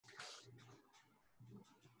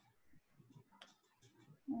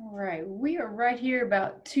All right, we are right here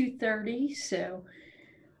about 2:30, so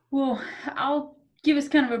I'll give us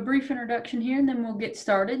kind of a brief introduction here and then we'll get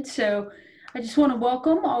started. So I just want to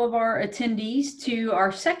welcome all of our attendees to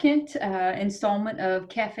our second installment of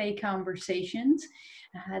Cafe Conversations.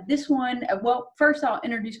 This one, first I'll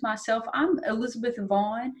introduce myself. I'm Elizabeth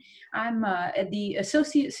Vaughn. I'm the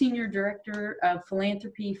Associate Senior Director of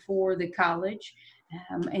Philanthropy for the college.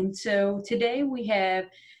 And so today we have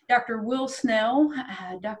Dr. Will Snell,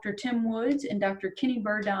 Dr. Tim Woods, and Dr. Kenny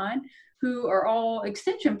Burdine, who are all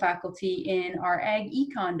extension faculty in our Ag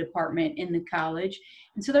Econ department in the college.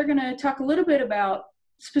 And so they're going to talk a little bit about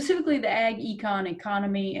specifically the Ag Econ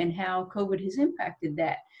economy and how COVID has impacted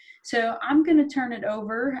that. So I'm going to turn it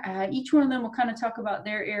over. Each one of them will kind of talk about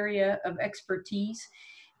their area of expertise.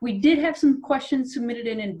 We did have some questions submitted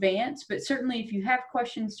in advance, but certainly if you have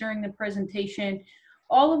questions during the presentation,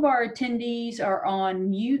 all of our attendees are on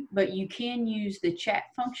mute, but you can use the chat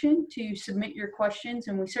function to submit your questions,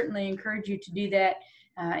 and we certainly encourage you to do that.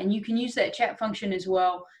 And you can use that chat function as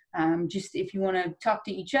well, just if you want to talk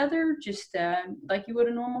to each other, just like you would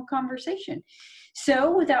a normal conversation.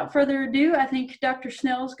 So without further ado, I think Dr.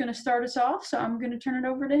 Snell is going to start us off, so I'm going to turn it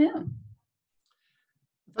over to him.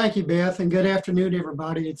 Thank you, Beth, and good afternoon,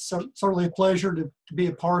 everybody. It's certainly a pleasure to be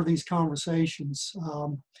a part of these conversations.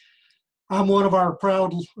 I'm one of our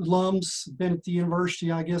proud alums, been at the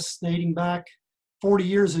university, I guess, dating back 40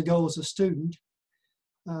 years ago as a student.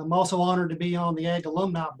 I'm also honored to be on the Ag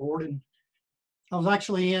Alumni Board, and I was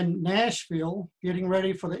actually in Nashville getting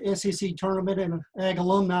ready for the SEC tournament and an Ag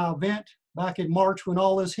Alumni event back in March when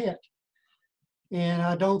all this hit. And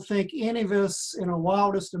I don't think any of us in our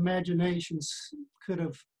wildest imaginations could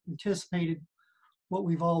have anticipated what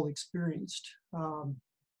we've all experienced.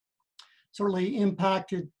 Certainly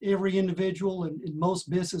impacted every individual and most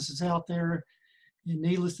businesses out there. And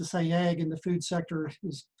needless to say, ag and the food sector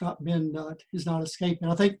has not escaped. And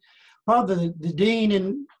I think probably the dean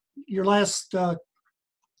in your last, or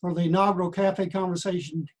the inaugural cafe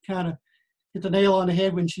conversation kind of hit the nail on the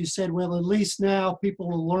head when she said, well, at least now people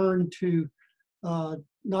will learn to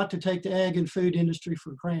not to take the ag and food industry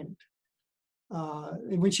for granted.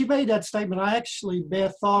 And when she made that statement, I actually,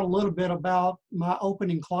 Beth, thought a little bit about my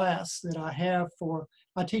opening class that I have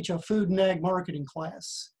I teach a food and ag marketing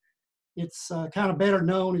class. It's kind of better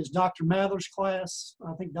known as Dr. Mather's class.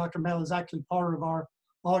 I think Dr. Mather is actually part of our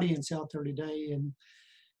audience out there today, and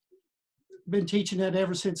been teaching that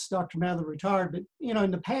ever since Dr. Mather retired. But, you know,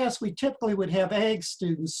 in the past, we typically would have ag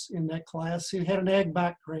students in that class who had an ag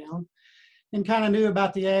background and kind of knew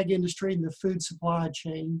about the ag industry and the food supply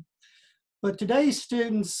chain. But today's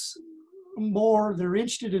students, they're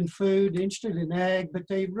interested in food, interested in ag, but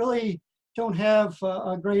they really don't have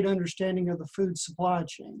a great understanding of the food supply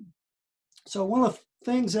chain. So one of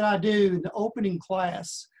the things that I do in the opening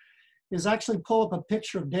class is actually pull up a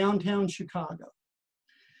picture of downtown Chicago.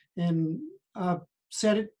 And I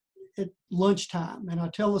set it at lunchtime, and I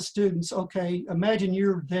tell the students, okay, imagine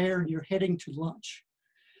you're there and you're heading to lunch.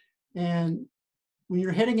 And when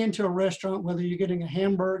you're heading into a restaurant, whether you're getting a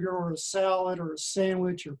hamburger or a salad or a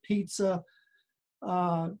sandwich or pizza,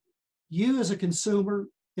 you as a consumer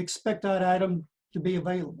expect that item to be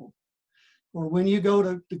available. Or when you go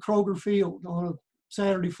to the Kroger field on a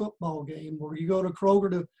Saturday football game, or you go to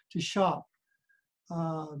Kroger to shop,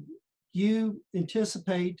 you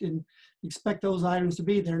anticipate and expect those items to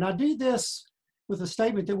be there. And I do this with a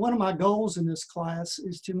statement that one of my goals in this class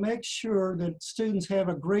is to make sure that students have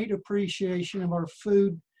a great appreciation of our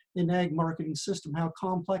food and ag marketing system, how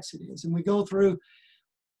complex it is. And we go through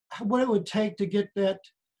what it would take to get that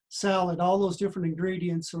salad, all those different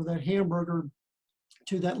ingredients, or that hamburger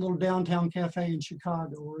to that little downtown cafe in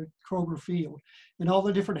Chicago or at Kroger Field, and all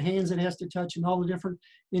the different hands it has to touch and all the different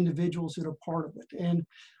individuals that are part of it. And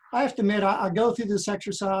I have to admit, I go through this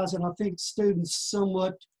exercise and I think students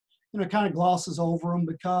somewhat, kind of glosses over them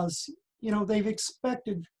because, they've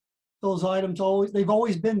expected those items they've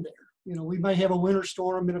always been there. We may have a winter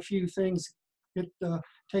storm and a few things get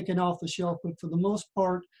taken off the shelf, but for the most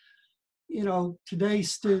part,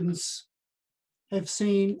 today's students have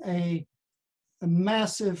seen a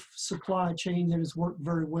massive supply chain that has worked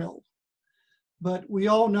very well. But we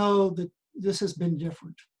all know that this has been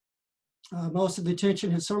different. Most of the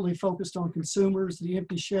attention has certainly focused on consumers, the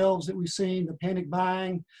empty shelves that we've seen, the panic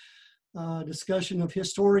buying, discussion of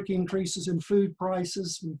historic increases in food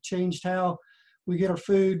prices. We've changed how we get our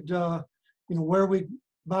food, where we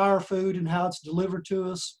buy our food and how it's delivered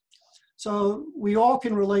to us. So we all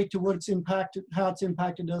can relate to how it's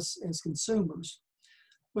impacted us as consumers.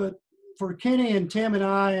 But for Kenny and Tim and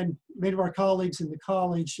I and many of our colleagues in the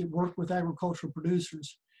college that work with agricultural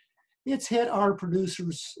producers, it's hit our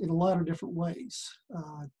producers in a lot of different ways.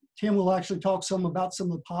 Tim will actually talk some about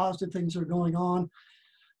some of the positive things that are going on,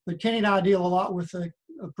 but Kenny and I deal a lot with a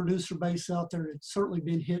producer base out there that's certainly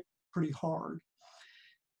been hit pretty hard.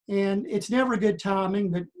 And it's never good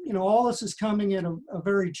timing, but all this is coming at a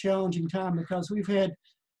very challenging time because we've had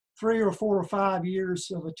 3 or 4 or 5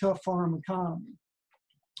 years of a tough farm economy.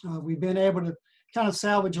 We've been able to kind of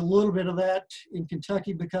salvage a little bit of that in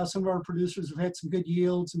Kentucky because some of our producers have had some good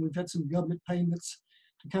yields and we've had some government payments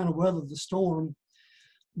to kind of weather the storm.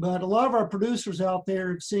 But a lot of our producers out there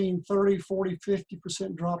have seen 30, 40,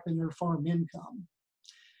 50% drop in their farm income.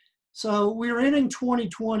 So we're ending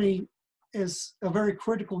 2020 as a very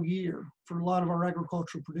critical year for a lot of our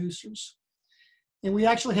agricultural producers. And we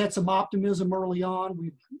actually had some optimism early on.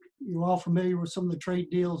 You're all familiar with some of the trade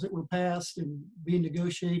deals that were passed and being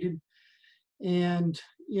negotiated. And,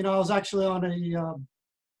 I was actually on a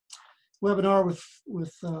webinar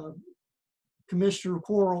with Commissioner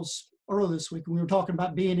Quarles earlier this week, and we were talking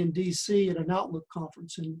about being in DC at an Outlook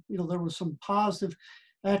conference. And, there were some positive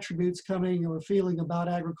attributes coming or feeling about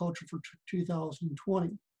agriculture for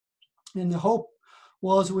 2020. And the hope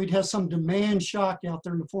was we'd have some demand shock out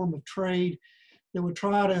there in the form of trade that would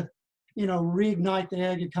try to, reignite the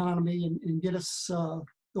ag economy and get us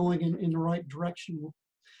going in the right direction.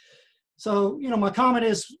 So, my comment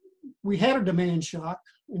is we had a demand shock,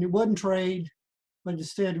 and it wasn't trade, but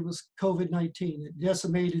instead it was COVID-19. It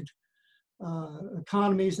decimated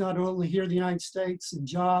economies, not only here in the United States and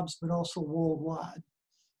jobs, but also worldwide.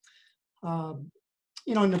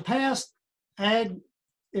 In the past, ag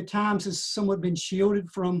at times has somewhat been shielded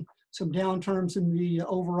from some downturns in the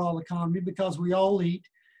overall economy because we all eat.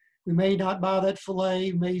 We may not buy that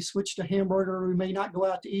filet, we may switch to hamburger, we may not go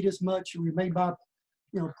out to eat as much, or we may buy,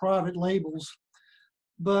 private labels.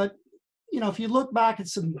 But, if you look back at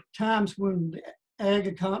some times when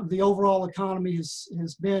the overall economy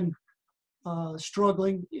has been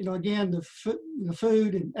struggling, again, the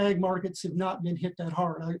food and ag markets have not been hit that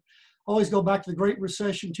hard. I always go back to the Great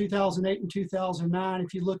Recession, 2008 and 2009.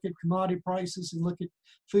 If you look at commodity prices and look at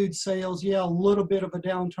food sales, yeah, a little bit of a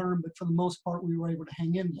downturn, but for the most part, we were able to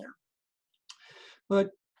hang in there. But,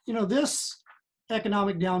 this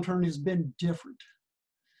economic downturn has been different.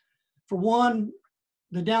 For one,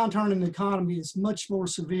 the downturn in the economy is much more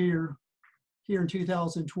severe here in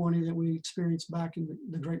 2020 than we experienced back in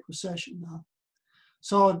the Great Recession.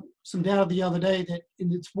 Saw some data the other day that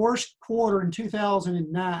in its worst quarter in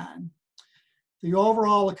 2009, the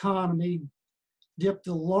overall economy dipped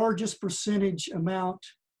the largest percentage amount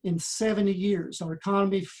in 70 years. Our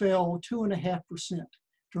economy fell 2.5%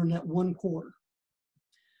 during that one quarter.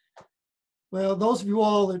 Well, those of you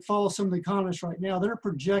all that follow some of the economists right now, they're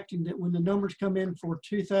projecting that when the numbers come in for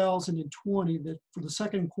 2020, that for the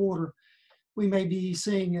second quarter, we may be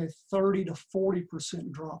seeing a 30 to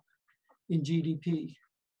 40% drop in GDP.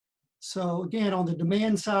 So again, on the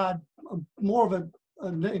demand side, more of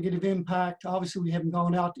a negative impact. Obviously, we haven't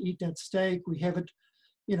gone out to eat that steak. We haven't,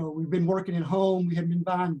 we've been working at home. We haven't been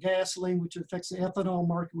buying gasoline, which affects the ethanol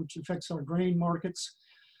market, which affects our grain markets.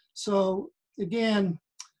 So again,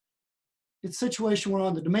 it's a situation where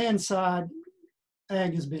on the demand side,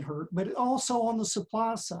 ag has been hurt, but also on the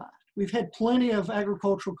supply side. We've had plenty of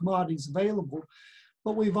agricultural commodities available,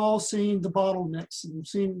 but we've all seen the bottlenecks and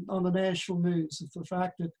seen on the national news the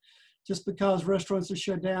fact that just because restaurants are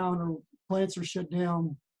shut down or plants are shut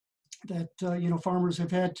down, that farmers have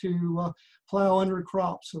had to plow under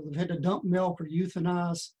crops, or they've had to dump milk or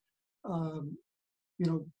euthanize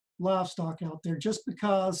livestock out there just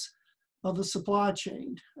because of the supply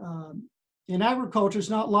chain. In agriculture, it's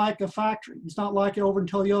not like a factory. It's not like over in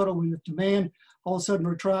Toyota when the demand all of a sudden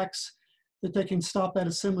retracts that they can stop that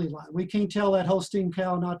assembly line. We can't tell that Holstein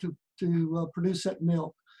cow not to produce that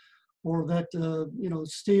milk, or that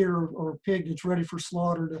steer or pig that's ready for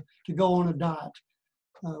slaughter to go on a diet.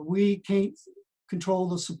 We can't control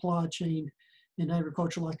the supply chain in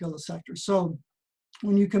agriculture like other sectors. So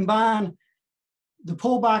when you combine the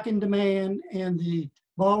pullback in demand and the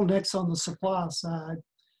bottlenecks on the supply side,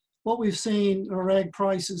 what we've seen are ag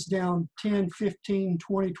prices down 10, 15,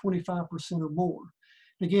 20, 25% or more.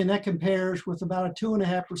 Again, that compares with about a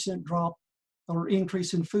 2.5% drop or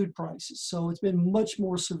increase in food prices. So it's been much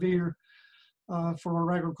more severe for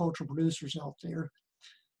our agricultural producers out there.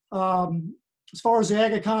 As far as the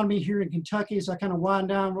ag economy here in Kentucky, as I kind of wind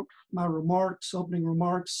down my opening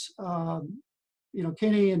remarks,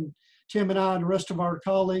 Kenny and Tim and I and the rest of our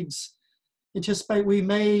colleagues anticipate we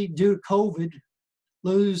may, due to COVID,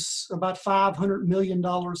 lose about $500 million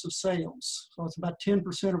of sales. So it's about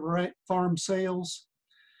 10% of our farm sales.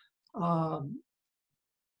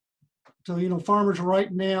 So, farmers are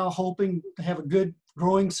right now hoping to have a good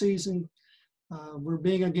growing season. We're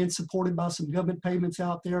being again supported by some government payments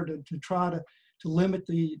out there to try to limit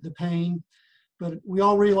the pain. But we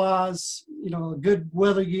all realize, a good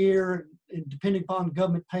weather year, and depending upon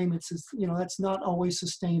government payments, is, that's not always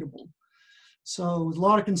sustainable. So there's a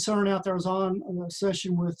lot of concern out there. I was on a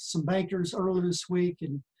session with some bankers earlier this week,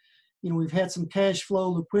 and we've had some cash flow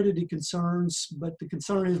liquidity concerns, but the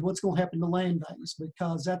concern is what's going to happen to land values,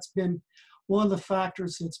 because that's been one of the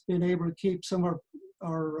factors that's been able to keep some of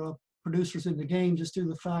our producers in the game, just due to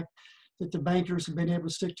the fact that the bankers have been able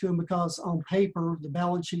to stick to them, because on paper, the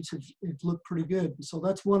balance sheets have looked pretty good. So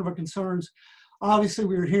that's one of our concerns. Obviously,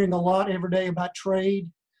 we're hearing a lot every day about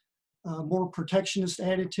trade, more protectionist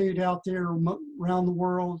attitude out there around the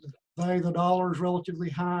world. The value of the dollar is relatively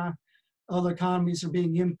high. Other economies are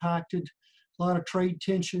being impacted, a lot of trade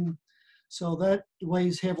tension. So that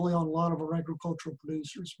weighs heavily on a lot of our agricultural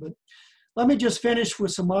producers. But let me just finish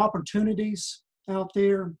with some opportunities out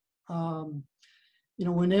there.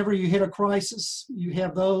 Whenever you hit a crisis, you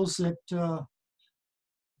have those that,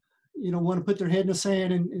 want to put their head in the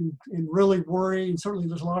sand and really worry. And certainly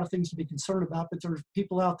there's a lot of things to be concerned about, but there's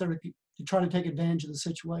people out there to try to take advantage of the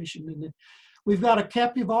situation. And we've got a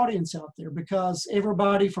captive audience out there, because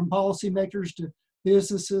everybody from policymakers to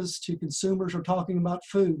businesses to consumers are talking about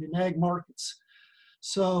food and ag markets.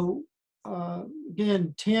 So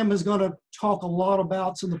again, Tim is going to talk a lot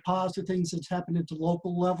about some of the positive things that's happened at the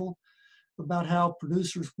local level, about how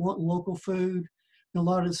producers want local food. And a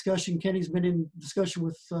lot of discussion, Kenny's been in discussion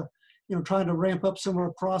with, trying to ramp up some of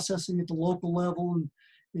our processing at the local level and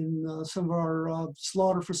in some of our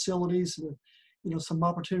slaughter facilities, some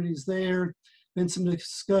opportunities there. Been some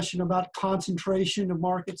discussion about concentration of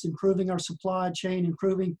markets, improving our supply chain,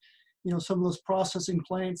 improving, some of those processing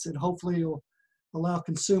plants that hopefully will allow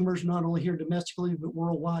consumers, not only here domestically, but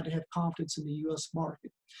worldwide, to have confidence in the U.S.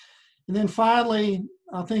 market. And then finally,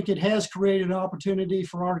 I think it has created an opportunity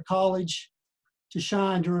for our college to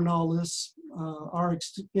shine during all this. Our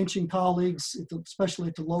extension colleagues, especially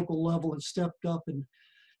at the local level, have stepped up and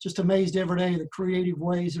just amazed every day the creative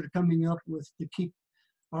ways that are coming up with to keep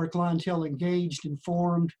our clientele engaged,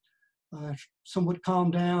 informed, somewhat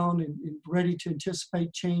calmed down, and ready to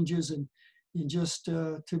anticipate changes and just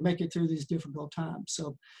to make it through these difficult times.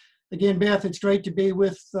 So again, Beth, it's great to be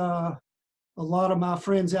with a lot of my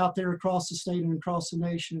friends out there across the state and across the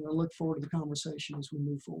nation, and I look forward to the conversation as we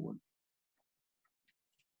move forward.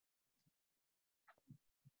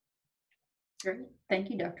 Great.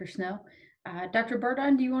 Thank you, Dr. Snell. Dr.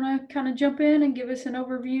 Burdine, do you want to kind of jump in and give us an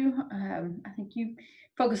overview? I think you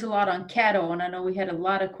focus a lot on cattle, and I know we had a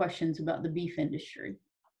lot of questions about the beef industry.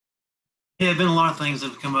 Yeah, there have been a lot of things that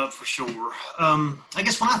have come up for sure. I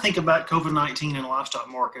guess when I think about COVID-19 and livestock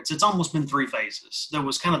markets, it's almost been three phases. There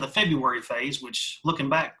was kind of the February phase, which looking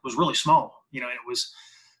back was really small. It was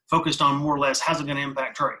focused on more or less how's it going to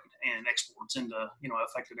impact trade and exports into,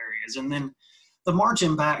 affected areas. And then the March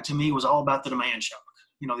impact to me was all about the demand shock.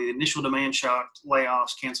 The initial demand shock,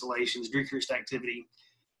 layoffs, cancellations, decreased activity.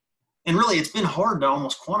 And really, it's been hard to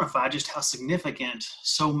almost quantify just how significant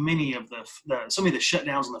so many of the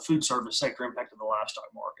shutdowns in the food service sector impacted the livestock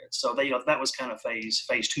market. So that was kind of phase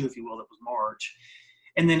two, if you will. That was March,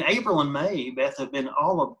 and then April and May, Beth, have been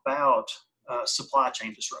all about supply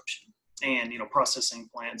chain disruption and processing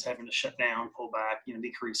plants having to shut down, pull back,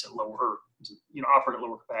 decrease at lower, operate at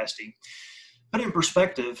lower capacity. Put in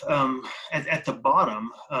perspective, at the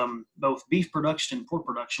bottom, both beef production and pork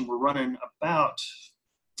production were running about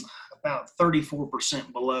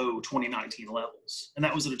 34% below 2019 levels. And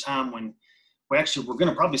that was at a time when we're going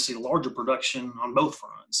to probably see larger production on both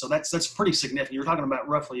fronts. So that's pretty significant. You're talking about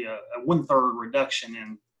roughly a 1/3 reduction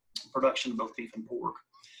in production of both beef and pork.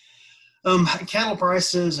 Cattle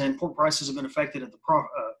prices and pork prices have been affected at the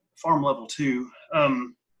farm level too.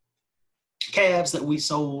 Calves that we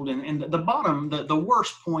sold, and the bottom, the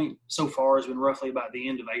worst point so far has been roughly about the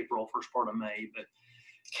end of April, first part of May, but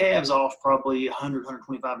calves off probably $100,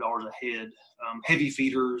 $125 a head. Heavy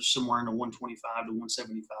feeders somewhere in the $125 to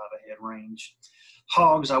 $175 a head range.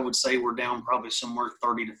 Hogs, I would say, were down probably somewhere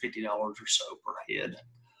 $30 to $50 or so per head.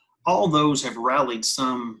 All those have rallied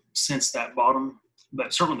some since that bottom,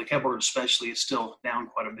 but certainly the cattle especially is still down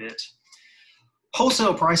quite a bit.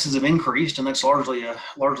 Wholesale prices have increased, and that's largely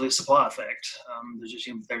a supply effect.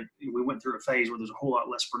 We went through a phase where there's a whole lot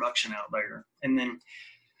less production out there. And then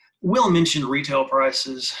Will mentioned retail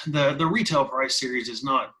prices. The retail price series is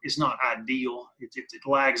not ideal. It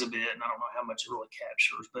lags a bit, and I don't know how much it really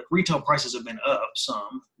captures. But retail prices have been up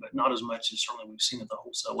some, but not as much as certainly we've seen at the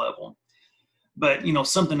wholesale level. But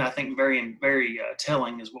something I think very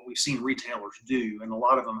telling is what we've seen retailers do, and a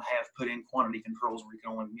lot of them have put in quantity controls where you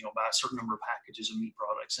can only buy a certain number of packages of meat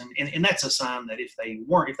products, and that's a sign that if they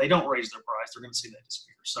don't raise their price, they're going to see that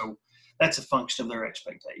disappear. So that's a function of their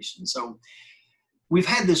expectations. So we've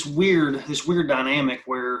had this weird dynamic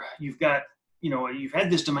where you've had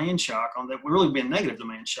this demand shock on that. We've really been negative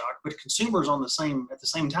demand shock, but consumers at the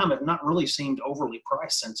same time have not really seemed overly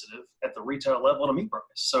price sensitive at the retail level to meat price.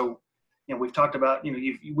 So we've talked about,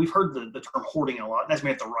 we've heard the term hoarding a lot. That's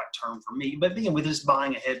maybe the right term for me, but with this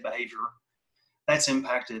buying ahead behavior, that's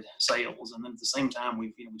impacted sales. And then at the same time,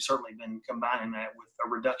 we've certainly been combining that with a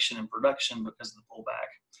reduction in production because of the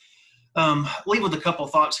pullback. Leave with a couple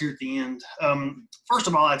of thoughts here at the end. First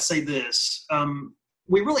of all, I'd say this.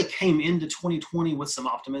 We really came into 2020 with some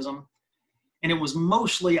optimism, and it was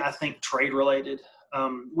mostly, I think, trade related.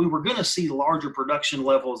 We were going to see larger production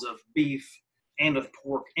levels of beef and of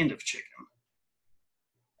pork and of chicken.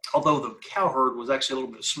 Although the cow herd was actually a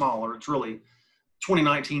little bit smaller, it's really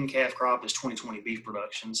 2019 calf crop is 2020 beef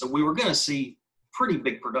production. So we were going to see pretty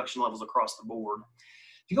big production levels across the board.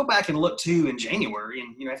 If you go back and look too in January,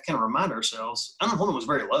 and have to kind of remind ourselves, unemployment was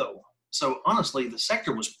very low. So honestly, the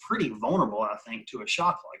sector was pretty vulnerable, I think, to a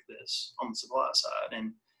shock like this on the supply side.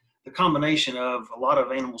 And the combination of a lot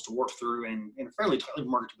of animals to work through and a fairly tight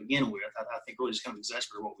market to begin with, I think really just kind of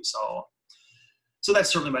exacerbated what we saw. So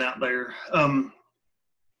that's certainly been out there.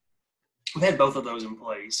 We've had both of those in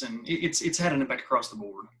place, and it's had an impact across the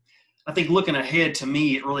board. I think looking ahead, to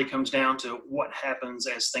me, it really comes down to what happens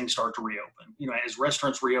as things start to reopen. As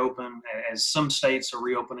restaurants reopen, as some states are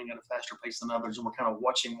reopening at a faster pace than others, and we're kind of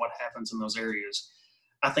watching what happens in those areas.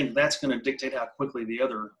 I think that's going to dictate how quickly the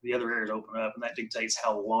other areas open up, and that dictates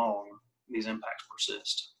how long these impacts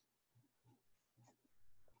persist.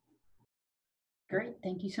 Great,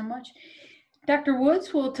 thank you so much. Dr.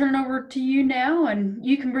 Woods, we'll turn over to you now, and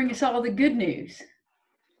you can bring us all the good news.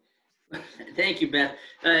 Thank you, Beth.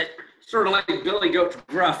 Sort of like Billy Goat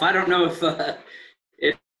Gruff. I don't know if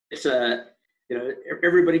it's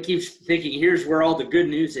everybody keeps thinking here's where all the good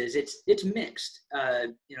news is. It's mixed.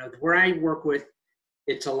 Where I work with,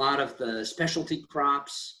 it's a lot of the specialty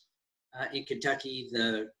crops in Kentucky,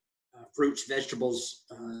 the fruits, vegetables,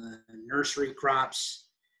 nursery crops.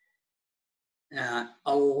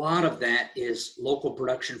 A lot of that is local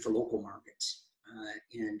production for local markets.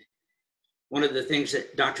 And one of the things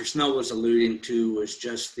that Dr. Snow was alluding to was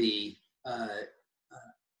just the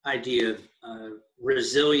idea of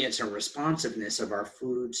resilience and responsiveness of our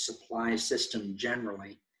food supply system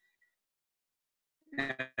generally.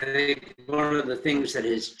 And I think one of the things that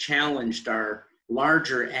has challenged our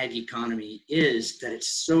larger ag economy is that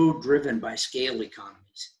it's so driven by scale economies.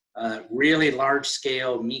 Really large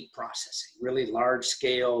scale meat processing, really large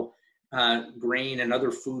scale grain and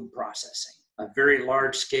other food processing, very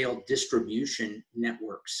large scale distribution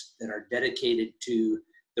networks that are dedicated to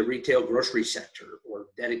the retail grocery sector or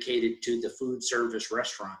dedicated to the food service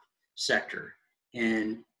restaurant sector.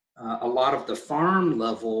 And a lot of the farm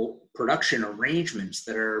level production arrangements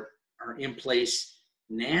that are in place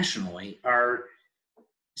nationally are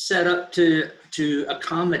set up to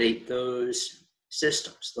accommodate those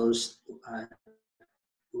systems, those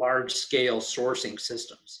large-scale sourcing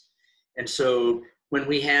systems. And so when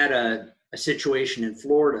we had a situation in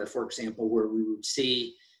Florida, for example, where we would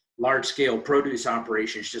see large-scale produce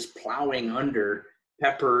operations just plowing under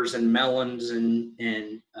peppers and melons and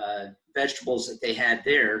vegetables that they had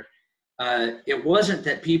there, it wasn't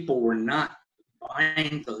that people were not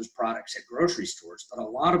buying those products at grocery stores, but a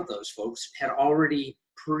lot of those folks had already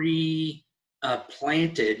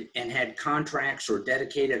planted and had contracts or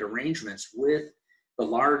dedicated arrangements with the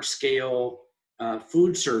large scale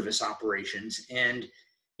food service operations. And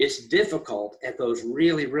it's difficult at those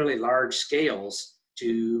really, really large scales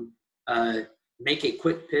to make a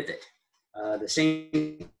quick pivot. The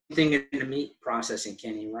same thing in the meat processing,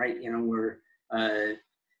 Kenny, right? Where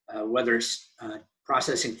whether it's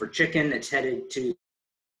processing for chicken, it's headed to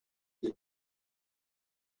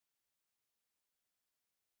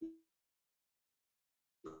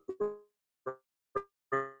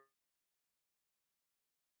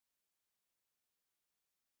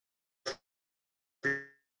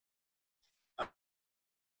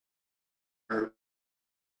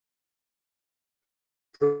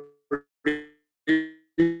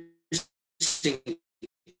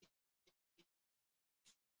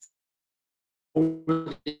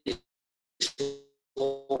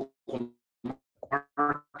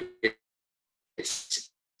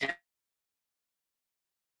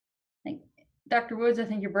Dr. Woods, I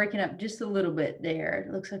think you're breaking up just a little bit there.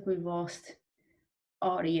 It looks like we've lost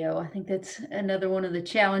audio. I think that's another one of the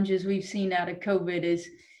challenges we've seen out of COVID is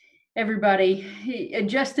everybody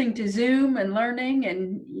adjusting to Zoom and learning,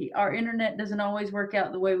 and our internet doesn't always work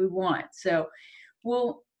out the way we want. So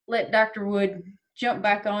we'll let Dr. Wood jump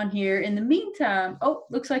back on here. In the meantime, oh,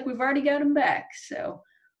 looks like we've already got him back. So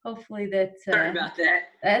hopefully that's Sorry about that.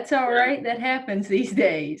 That's all right. That happens these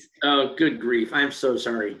days. Oh, good grief. I'm so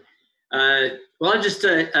sorry. Well, I'll just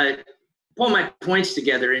pull my points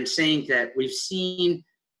together in saying that we've seen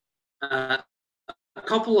a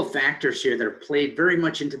couple of factors here that are played very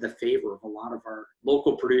much into the favor of a lot of our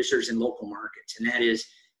local producers and local markets, and that is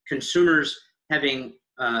consumers having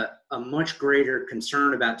a much greater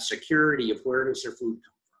concern about security of where does their food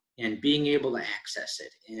come from and being able to access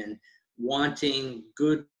it and wanting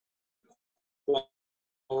good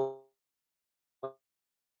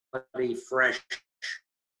quality, fresh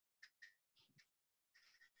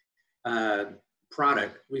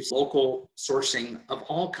product. We've local sourcing of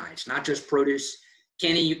all kinds, not just produce.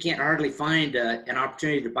 Kenny, you can't hardly find an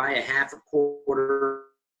opportunity to buy a half a quarter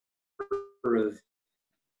of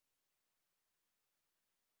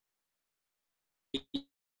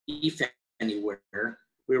beef anywhere.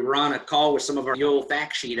 We were on a call with some of our old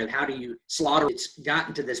fact sheet of how do you slaughter. It's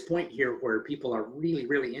gotten to this point here where people are really,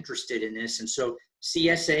 really interested in this. And so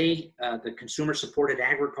CSA, the Consumer Supported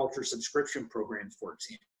Agriculture Subscription Programs, for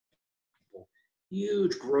example,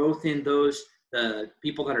 huge growth in those. The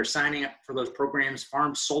people that are signing up for those programs,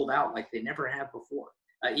 farms sold out like they never have before.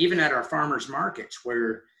 Even at our farmers markets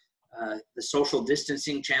where the social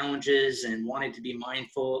distancing challenges and wanting to be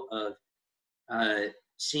mindful of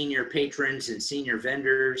senior patrons and senior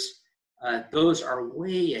vendors, those are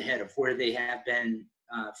way ahead of where they have been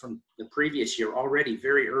from the previous year, already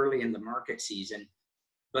very early in the market season.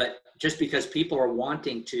 But just because people are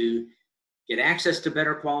wanting to get access to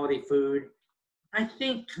better quality food, I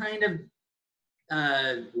think kind of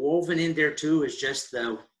woven in there too is just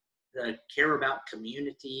the care about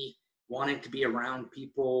community, wanting to be around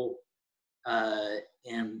people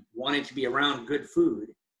and wanting to be around good food.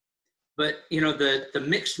 But, you know, the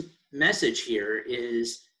mixed message here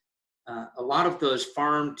is a lot of those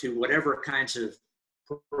farm to whatever kinds of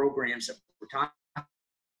programs that we're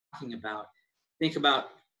talking about. Think about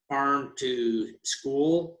farm to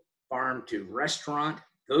school, farm to restaurant.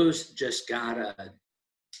 Those just got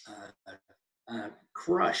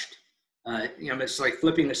crushed. You know, it's like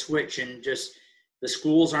flipping a switch and just the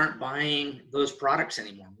schools aren't buying those products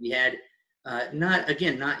anymore. We had not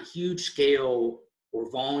huge scale or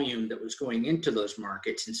volume that was going into those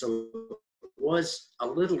markets. And so it was a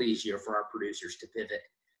little easier for our producers to pivot,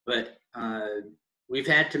 but we've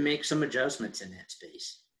had to make some adjustments in that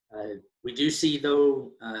space. We do see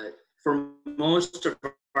though, for most of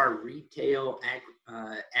our retail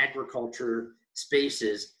agriculture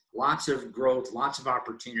spaces, lots of growth, lots of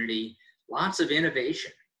opportunity, lots of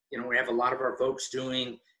innovation. You know, we have a lot of our folks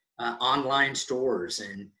doing online stores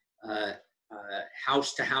and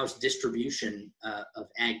house-to-house distribution of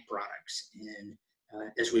ag products. And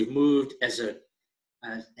as we've moved as a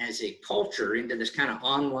culture into this kind of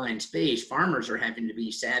online space, farmers are having to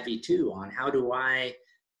be savvy too on how do I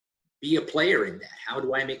be a player in that? How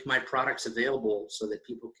do I make my products available so that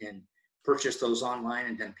people can purchase those online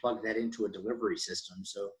and then plug that into a delivery system?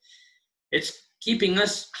 So it's keeping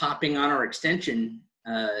us hopping on our extension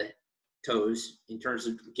toes in terms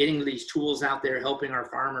of getting these tools out there, helping our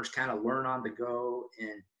farmers kind of learn on the go.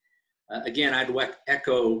 And again, I'd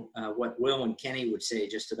echo what Will and Kenny would say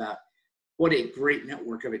just about what a great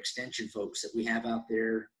network of extension folks that we have out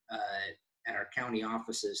there at our county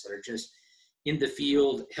offices that are just in the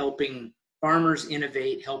field, helping farmers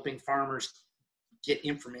innovate, helping farmers get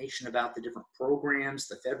information about the different programs,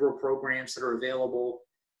 the federal programs that are available,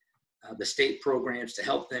 the state programs to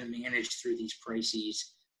help them manage through these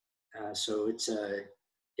crises. So it's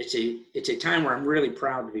a time where I'm really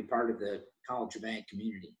proud to be part of the College of Ag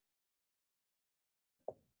community.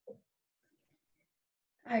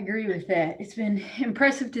 I agree with that. It's been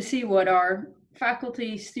impressive to see what our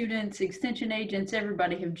faculty, students, extension agents,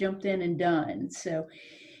 everybody have jumped in and done. So,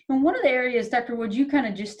 and one of the areas, Dr. Wood, you kind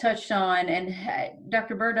of just touched on, and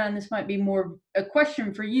Dr. Burdine, this might be more a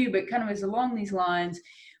question for you, but kind of is along these lines.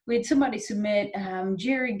 We had somebody submit,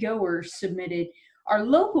 Jerry Goer submitted, are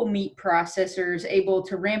local meat processors able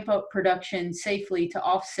to ramp up production safely to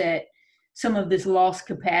offset some of this lost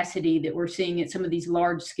capacity that we're seeing at some of these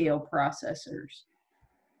large scale processors?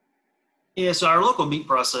 Yeah, so our local meat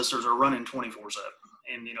processors are running 24/7.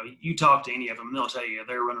 And, you know, you talk to any of them, they'll tell you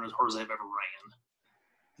they're running as hard as they've ever ran.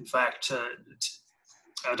 In fact,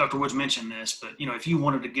 Dr. Woods mentioned this, but, you know, if you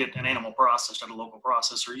wanted to get an animal processed at a local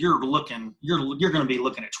processor, you're going to be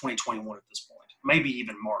looking at 2021 at this point. maybe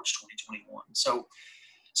even March 2021.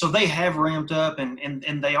 So they have ramped up,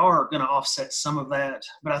 and they are going to offset some of that,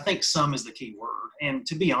 but I think some is the key word. And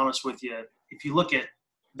to be honest with you, if you look at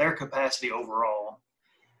their capacity overall,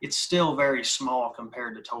 it's still very small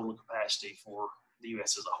compared to total capacity for the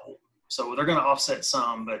U.S. as a whole. So they're going to offset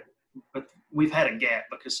some, but we've had a gap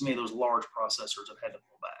because so many of those large processors have had to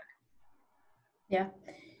pull back. Yeah.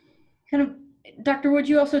 Kind of, Dr. Wood,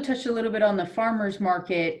 you also touched a little bit on the farmers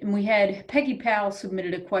market, and we had Peggy Powell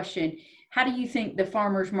submitted a question. How do you think the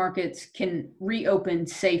farmers markets can reopen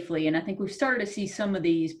safely? And I think we've started to see some of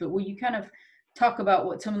these, but will you kind of talk about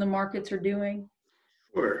what some of the markets are doing?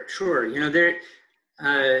 Sure. You know,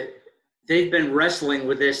 they've been wrestling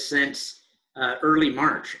with this since early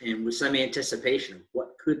March, and with some anticipation of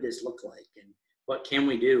what could this look like and what can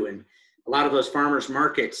we do. And a lot of those farmers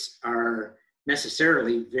markets are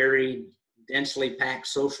necessarily very densely packed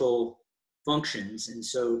social functions. And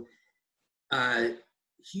so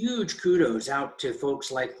huge kudos out to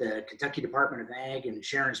folks like the Kentucky Department of Ag and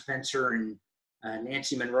Sharon Spencer and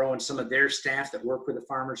Nancy Monroe and some of their staff that work with the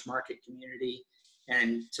farmers market community,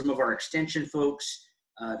 and some of our extension folks,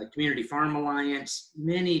 the Community Farm Alliance,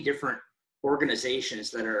 many different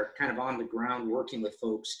organizations that are kind of on the ground working with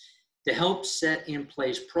folks to help set in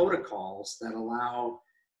place protocols that allow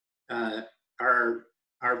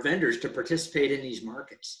our vendors to participate in these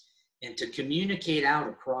markets and to communicate out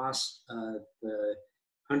across the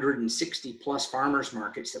 160 plus farmers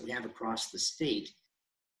markets that we have across the state.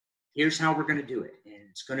 Here's how we're going to do it. And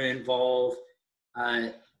it's going to involve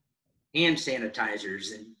hand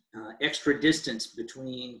sanitizers and extra distance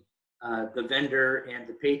between the vendor and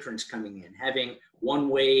the patrons coming in, having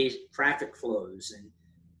one-way traffic flows. And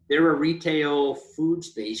they're a retail food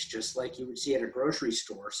space, just like you would see at a grocery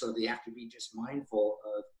store. So they have to be just mindful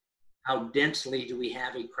of how densely do we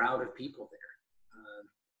have a crowd of people there.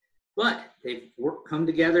 But they've come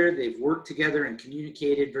together, they've worked together and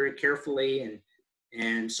communicated very carefully,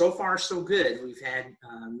 and so far so good. We've had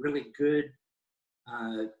really good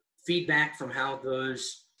feedback from how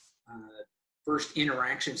those first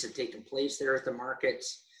interactions have taken place there at the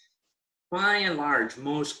markets. By and large,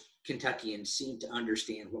 most Kentuckians seem to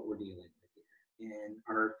understand what we're dealing with here and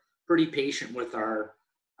are pretty patient with our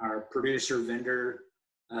producer vendor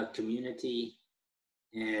community.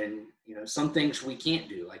 And you know, some things we can't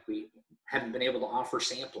do, like we haven't been able to offer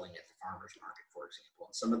sampling at the farmers market, for example,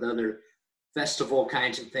 and some of the other festival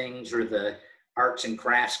kinds of things, or the arts and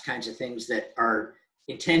crafts kinds of things that are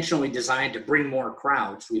intentionally designed to bring more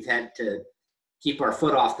crowds. We've had to keep our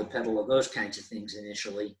foot off the pedal of those kinds of things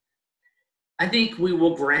initially. I think we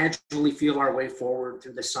will gradually feel our way forward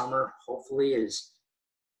through the summer, hopefully, as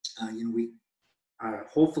we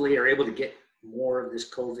hopefully are able to get more of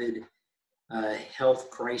this COVID health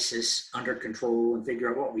crisis under control and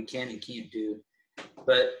figure out what we can and can't do.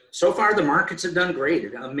 But so far, the markets have done great.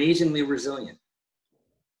 They're amazingly resilient.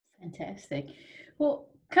 Fantastic. Well,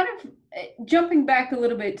 kind of jumping back a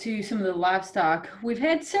little bit to some of the livestock, we've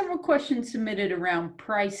had several questions submitted around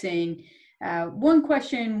pricing. One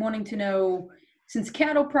question wanting to know, since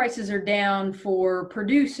cattle prices are down for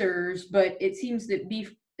producers, but it seems that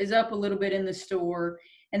beef is up a little bit in the store.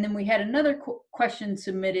 And then we had another question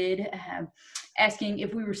submitted asking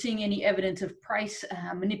if we were seeing any evidence of price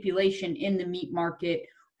manipulation in the meat market,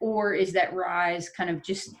 or is that rise kind of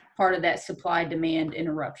just part of that supply-demand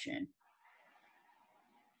interruption?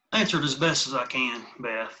 Answer it as best as I can,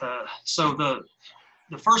 Beth. So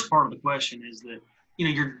the first part of the question is that, you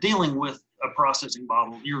know, you're dealing with a processing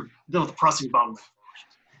bottleneck. You're dealing with a processing bottleneck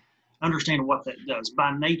first. Understanding what that does.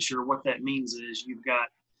 By nature, what that means is you've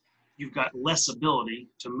got less ability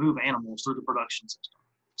to move animals through the production system.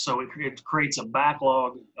 So it creates a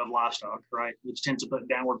backlog of livestock, right, which tends to put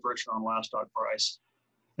downward pressure on livestock price.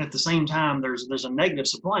 At the same time, there's a negative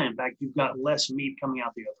supply impact. You've got less meat coming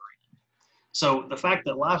out the other end. So the fact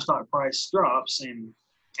that livestock price drops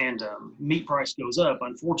and meat price goes up,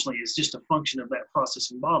 unfortunately, is just a function of that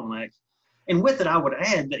processing bottleneck. And with it, I would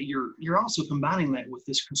add that you're also combining that with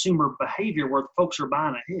this consumer behavior where folks are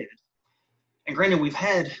buying ahead. And granted, we've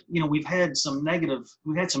had some negative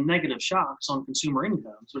shocks on consumer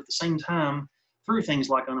incomes, but at the same time, through things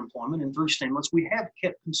like unemployment and through stimulus, we have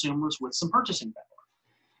kept consumers with some purchasing power.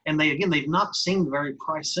 And they've not seemed very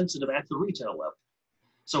price sensitive at the retail level.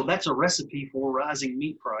 So that's a recipe for rising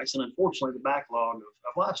meat price, and unfortunately, the backlog of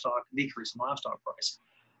livestock, decrease in livestock price.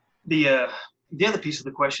 The other piece of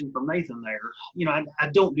the question from Nathan there, you know, I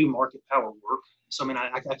don't do market power work, so I mean,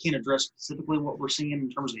 I can't address specifically what we're seeing in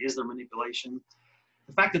terms of is there manipulation.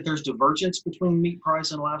 The fact that there's divergence between meat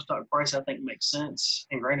price and livestock price, I think makes sense.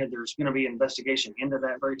 And granted, there's going to be an investigation into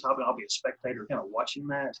that very topic. I'll be a spectator kind of watching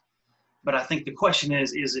that. But I think the question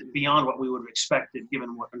is it beyond what we would have expected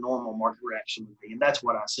given what a normal market reaction would be? And that's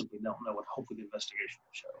what I simply don't know, and hopefully the investigation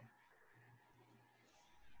will show.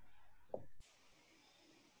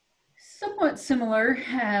 Somewhat similar,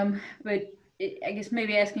 but I guess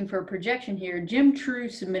maybe asking for a projection here. Jim True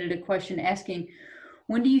submitted a question asking,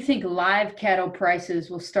 when do you think live cattle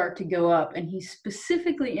prices will start to go up? And he's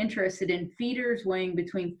specifically interested in feeders weighing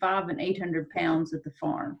between 500 and 800 pounds at the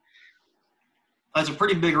farm. That's a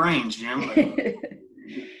pretty big range, Jim.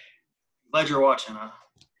 Glad you're watching. I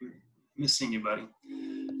miss seeing you, buddy.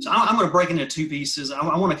 So I'm going to break into two pieces. I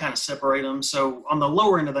want to kind of separate them. So on the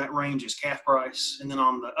lower end of that range is calf price, and then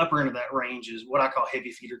on the upper end of that range is what I call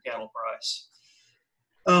heavy feeder cattle price.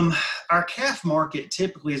 Our calf market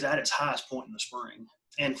typically is at its highest point in the spring.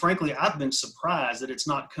 And frankly, I've been surprised that it's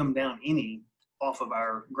not come down any off of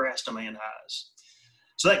our grass demand highs.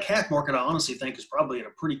 So that calf market, I honestly think, is probably at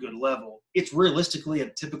a pretty good level. It's realistically,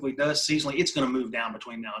 it typically does seasonally, it's going to move down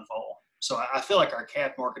between now and fall. So I feel like our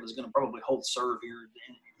calf market is going to probably hold serve here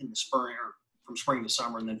in the spring, or from spring to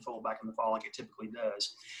summer, and then fall back in the fall like it typically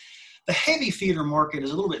does. The heavy feeder market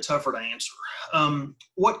is a little bit tougher to answer.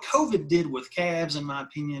 What COVID did with calves, in my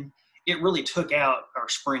opinion, it really took out our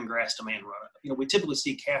spring grass demand run up. We typically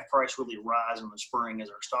see calf price really rise in the spring as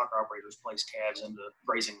our stock operators place calves into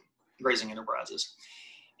grazing enterprises.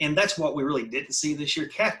 And that's what we really didn't see this year.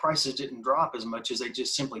 Calf prices didn't drop as much as they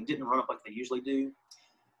just simply didn't run up like they usually do.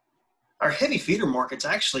 Our heavy feeder markets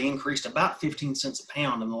actually increased about 15 cents a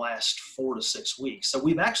pound in the last 4 to 6 weeks. So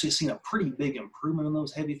we've actually seen a pretty big improvement in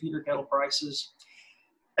those heavy feeder cattle prices.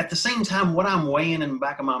 At the same time, what I'm weighing in the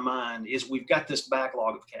back of my mind is we've got this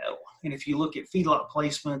backlog of cattle. And if you look at feedlot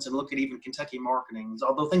placements and look at even Kentucky marketings,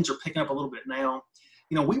 although things are picking up a little bit now,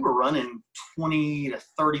 we were running 20 to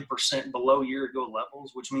 30% below year-ago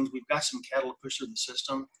levels, which means we've got some cattle to push through the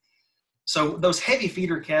system. So those heavy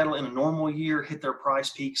feeder cattle in a normal year hit their price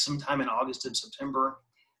peak sometime in August and September.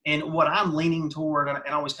 And what I'm leaning toward, and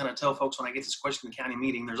I always kind of tell folks when I get this question in the county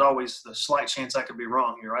meeting, there's always the slight chance I could be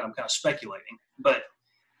wrong here, right? I'm kind of speculating. But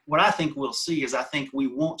what I think we'll see is I think we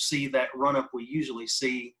won't see that run-up we usually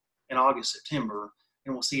see in August, September,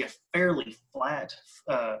 and we'll see a fairly flat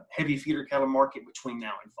heavy feeder cattle market between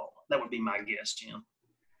now and fall. That would be my guess, Jim.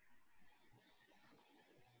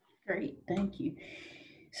 Great, thank you.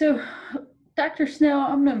 So, Dr. Snell,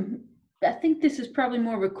 I think this is probably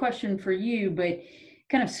more of a question for you, but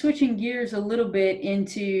kind of switching gears a little bit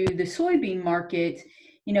into the soybean market.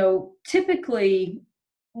 Typically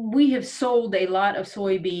we have sold a lot of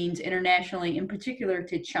soybeans internationally, in particular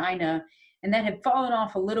to China, and that had fallen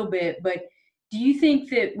off a little bit. But do you think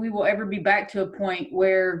that we will ever be back to a point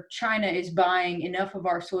where China is buying enough of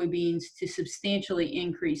our soybeans to substantially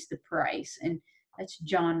increase the price? And that's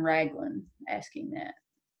John Ragland asking that.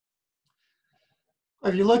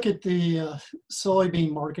 If you look at the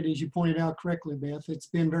soybean market, as you pointed out correctly, Beth, it's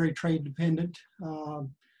been very trade dependent. A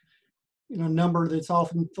number that's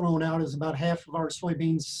often thrown out is about half of our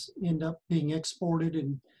soybeans end up being exported.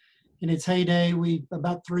 And in its heyday,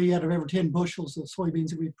 about 3 out of every 10 bushels of soybeans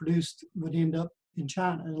that we produced would end up in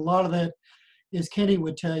China. And a lot of that, as Kenny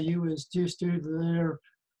would tell you, is just due to their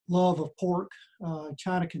love of pork.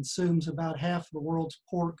 China consumes about half of the world's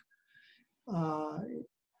pork.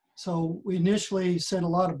 So we initially sent a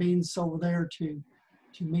lot of beans over there to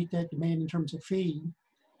meet that demand in terms of feed.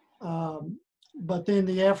 But then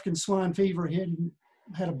the African swine fever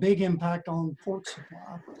had a big impact on pork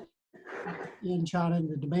supply in China and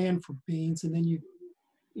the demand for beans. And then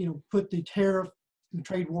you put the tariff and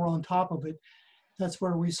trade war on top of it. That's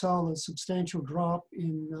where we saw a substantial drop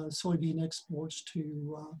in soybean exports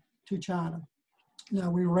to China.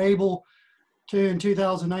 Now we were able to, in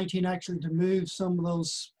 2019, actually to move some of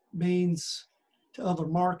those beans to other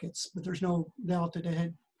markets, but there's no doubt that they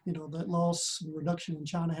had, that loss and reduction in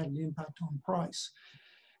China had an impact on price.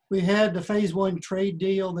 We had the phase 1 trade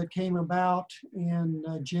deal that came about in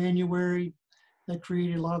January that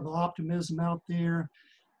created a lot of optimism out there.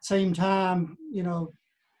 Same time,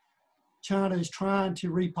 China is trying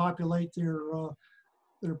to repopulate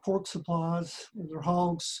their pork supplies, their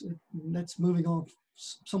hogs, and that's moving on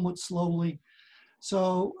somewhat slowly.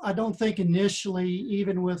 So I don't think initially,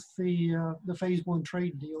 even with the phase 1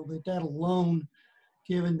 trade deal, that alone,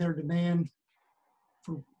 given their demand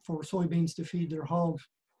for soybeans to feed their hogs,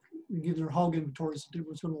 give their hog inventories, it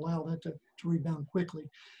was going to allow that to rebound quickly.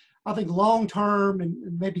 I think long term, and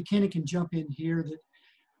maybe Kenny can jump in here, that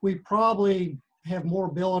we probably have more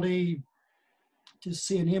ability to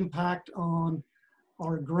see an impact on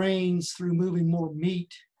our grains through moving more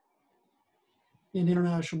meat in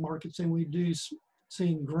international markets than we do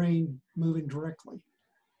seeing grain moving directly.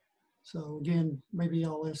 So again, maybe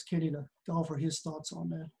I'll ask Kenny to offer his thoughts on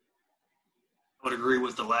that. I would agree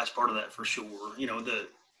with the last part of that for sure. You know,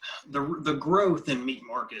 the growth in meat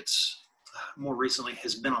markets more recently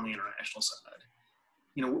has been on the international side.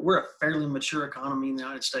 You know, we're a fairly mature economy in the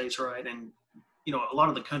United States, right? And you know, a lot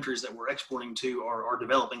of the countries that we're exporting to are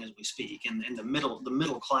developing as we speak, and the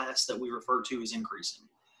middle class that we refer to is increasing.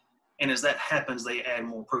 And as that happens, they add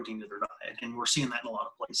more protein to their diet, and we're seeing that in a lot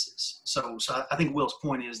of places. So I think Will's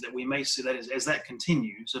point is that we may see that as that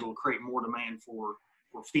continues, it'll create more demand for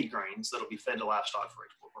feed grains that'll be fed to livestock for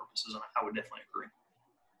export purposes, and I would definitely agree.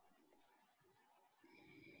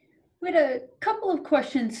 We had a couple of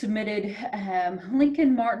questions submitted.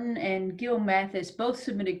 Lincoln Martin and Gil Mathis both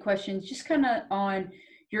submitted questions just kind of on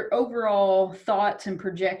your overall thoughts and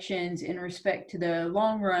projections in respect to the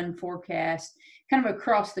long run forecast, kind of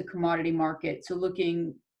across the commodity market. So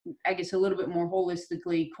looking, I guess, a little bit more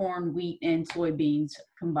holistically, corn, wheat, and soybeans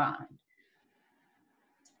combined.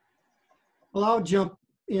 Well, I'll jump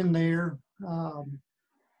in there.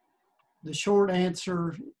 The short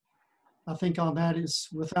answer, I think, on that is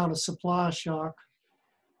without a supply shock,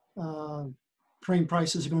 grain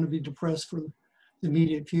prices are going to be depressed for the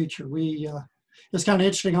immediate future. It's kind of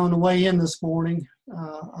interesting on the way in this morning.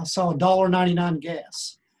 I saw $1.99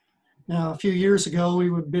 gas. Now, a few years ago, we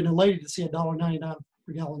would have been elated to see $1.99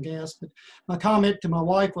 per gallon gas. But my comment to my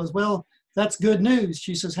wife was, well, that's good news.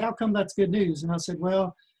 She says, how come that's good news? And I said,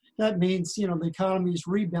 well, that means, you know, the economy is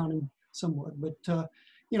rebounding somewhat. But,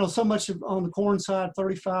 you know, so much on the corn side,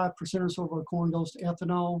 35% or so of our corn goes to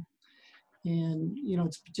ethanol. And, you know,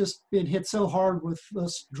 it's just been hit so hard with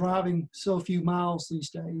us driving so few miles these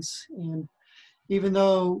days. And even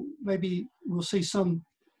though maybe we'll see some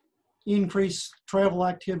increased travel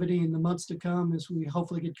activity in the months to come as we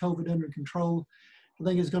hopefully get COVID under control, I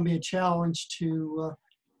think it's going to be a challenge to,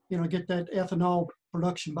 you know, get that ethanol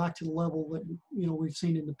production back to the level that, you know, we've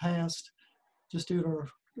seen in the past, just due to our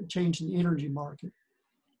change in the energy market.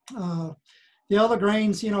 The other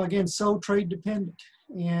grains, you know, again, so trade dependent.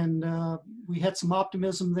 And we had some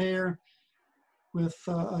optimism there with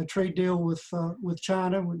a trade deal with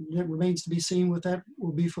China. It remains to be seen what that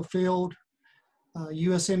will be fulfilled.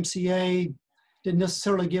 USMCA didn't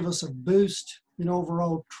necessarily give us a boost in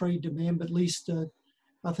overall trade demand, but at least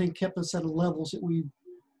I think kept us at the levels that we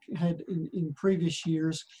had in previous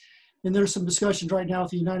years. And there's some discussions right now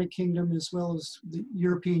with the United Kingdom as well as the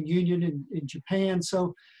European Union and Japan.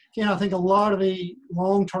 So again, I think a lot of the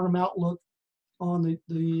long-term outlook on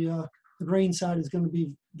the grain side is going to be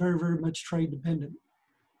very, very much trade dependent.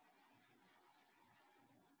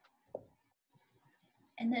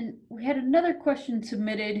 And then we had another question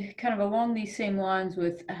submitted kind of along these same lines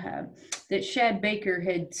with that Shad Baker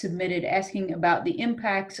had submitted asking about the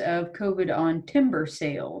impacts of COVID on timber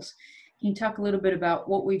sales. Can you talk a little bit about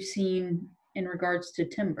what we've seen in regards to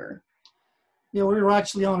timber? Yeah, we were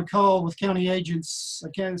actually on a call with county agents.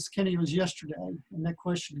 Kenny was yesterday, and that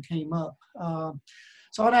question came up.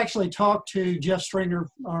 So I'd actually talked to Jeff Stringer,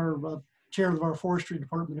 our chair of our forestry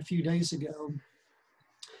department, a few days ago.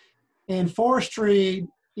 And forestry,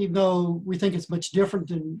 even though we think it's much different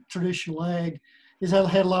than traditional ag, has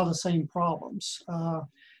had a lot of the same problems.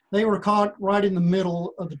 They were caught right in the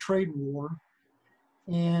middle of the trade war.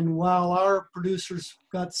 And while our producers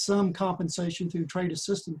got some compensation through trade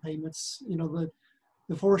assistance payments, you know,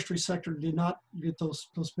 the forestry sector did not get those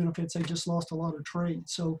benefits. They just lost a lot of trade.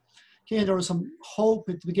 So again, there was some hope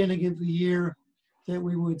at the beginning of the year that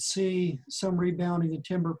we would see some rebounding in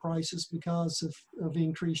timber prices because of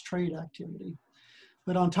increased trade activity.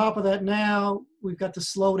 But on top of that, now we've got the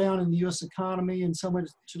slowdown in the U.S. economy, and so much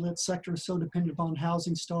of that sector is so dependent upon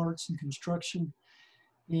housing starts and construction.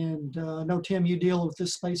 And I know, Tim, you deal with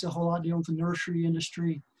this space a whole lot, dealing with the nursery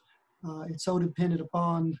industry. It's so dependent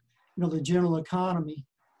upon, you know, the general economy.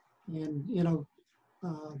 And, you know,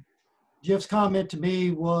 Jeff's comment to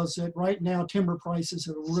me was that right now timber prices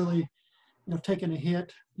are really, you know, taking a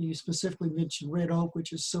hit. You specifically mentioned red oak,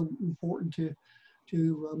 which is so important to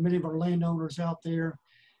many of our landowners out there.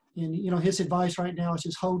 And, you know, his advice right now is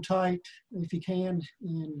just hold tight if you can,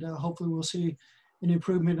 and hopefully we'll see an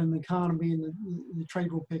improvement in the economy and the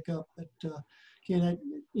trade will pick up. But again,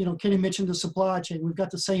 you know, Kenny mentioned the supply chain. We've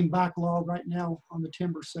got the same backlog right now on the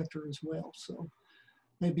timber sector as well. So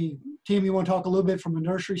maybe, Tim, you want to talk a little bit from a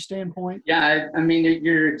nursery standpoint? Yeah, I mean,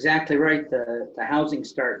 you're exactly right. The housing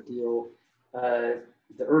start deal, the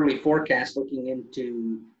early forecast looking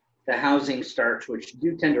into the housing starts, which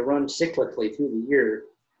do tend to run cyclically through the year,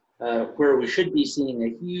 where we should be seeing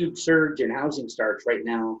a huge surge in housing starts right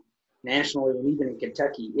now, nationally and even in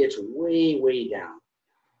Kentucky, it's way, way down.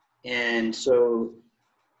 And so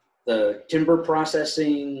the timber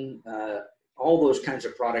processing, all those kinds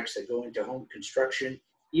of products that go into home construction,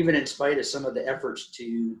 even in spite of some of the efforts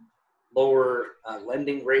to lower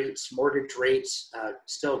lending rates, mortgage rates,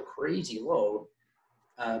 still crazy low.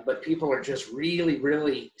 But people are just really,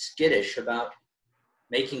 really skittish about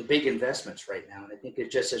making big investments right now. And I think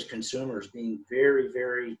it's just as consumers being very,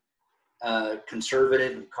 very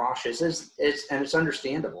conservative and cautious, and it's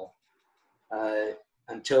understandable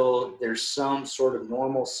until there's some sort of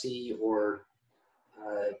normalcy or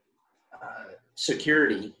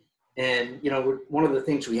security. And, you know, one of the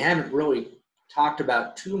things we haven't really talked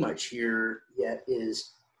about too much here yet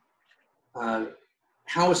is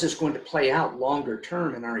how is this going to play out longer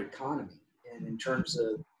term in our economy, and in terms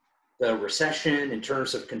of the recession, in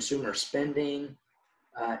terms of consumer spending,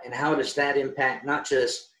 and how does that impact not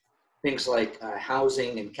just things like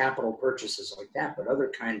housing and capital purchases like that, but other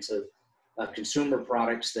kinds of consumer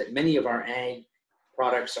products that many of our ag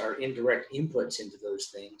products are indirect inputs into those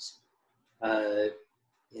things.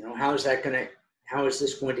 You know, how is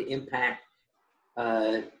this going to impact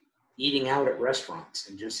eating out at restaurants,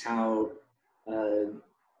 and just how,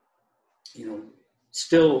 you know,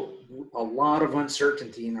 still a lot of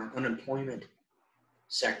uncertainty in our unemployment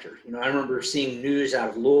sector. You know, I remember seeing news out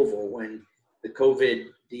of Louisville when the COVID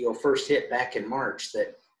deal first hit back in March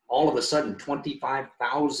that all of a sudden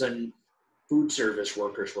 25,000 food service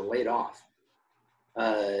workers were laid off.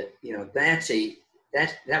 You know,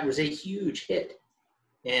 that was a huge hit,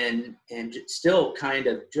 and still kind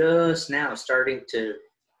of just now starting to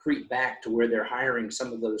creep back to where they're hiring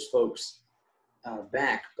some of those folks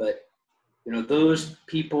back. But you know, those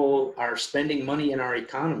people are spending money in our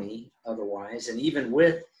economy otherwise, and even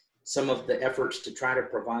with some of the efforts to try to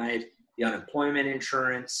provide the unemployment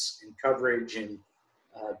insurance and coverage and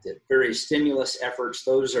the various stimulus efforts,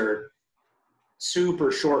 those are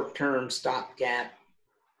super short-term stopgap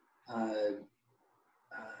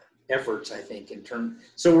efforts, I think,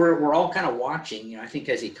 so we're all kind of watching, you know, I think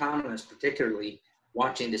as economists particularly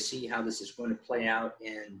watching to see how this is going to play out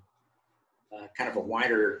in kind of a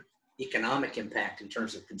wider economic impact in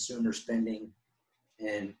terms of consumer spending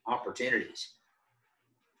and opportunities.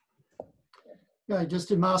 Yeah, just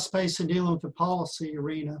in my space and dealing with the policy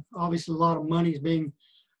arena, obviously a lot of money is being,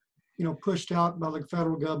 you know, pushed out by the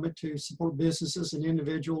federal government to support businesses and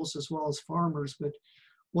individuals as well as farmers. But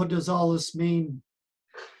what does all this mean,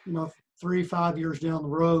 you know, 3-5 years down the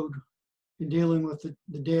road in dealing with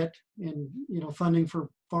the debt and, you know, funding for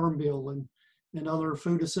Farm Bill and other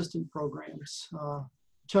food assistance programs?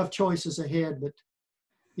 Tough choices ahead, but,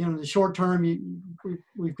 you know, in the short term,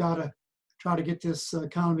 we've got to try to get this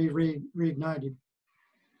economy reignited.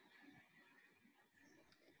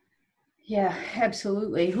 Yeah,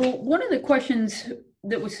 absolutely. Well, one of the questions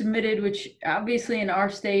that was submitted, which obviously in our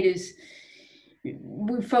state is,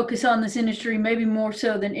 we focus on this industry maybe more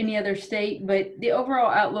so than any other state, but the overall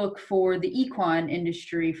outlook for the equine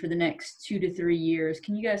industry for the next 2 to 3 years.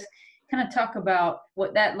 Can you guys kind of talk about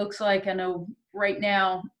what that looks like? I know right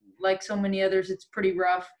now, like so many others, it's pretty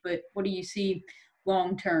rough, but what do you see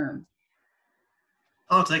long term?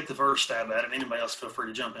 I'll take the first stab at it. Anybody else feel free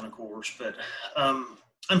to jump in, of course. But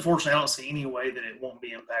unfortunately, I don't see any way that it won't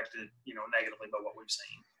be impacted, you know, negatively by what we've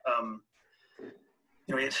seen.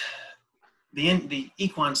 You know, the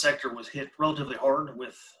equine sector was hit relatively hard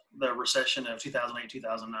with the recession of 2008,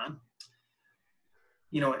 2009.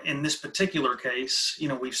 You know, in this particular case, you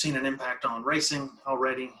know, we've seen an impact on racing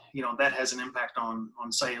already. You know, that has an impact on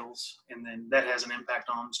sales, and then that has an impact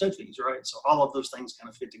on stud fees, right? So all of those things kind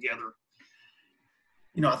of fit together.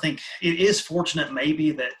 You know, I think it is fortunate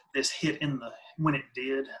maybe that this hit when it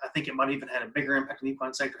did. I think it might even had a bigger impact on the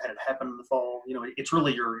equine sector had it happened in the fall. You know, it's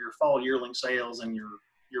really your fall yearling sales and your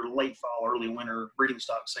late fall, early winter breeding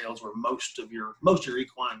stock sales where most of your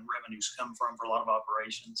equine revenues come from for a lot of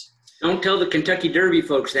operations. Don't tell the Kentucky Derby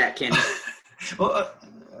folks that, Ken. Well,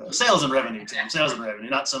 sales and revenue, Tim. Sales and revenue,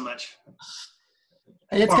 not so much.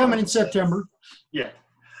 It's coming in September. Yeah,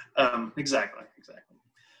 exactly.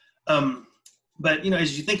 But, you know,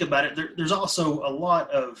 as you think about it, there's also a lot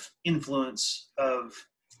of influence of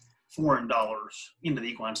foreign dollars into the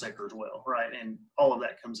equine sector as well, right? And all of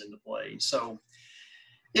that comes into play. So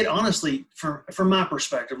it honestly, from my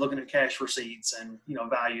perspective, looking at cash receipts and, you know,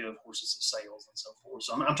 value of horses and sales and so forth.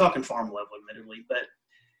 So I'm talking farm level, admittedly, but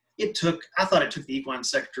I thought it took the equine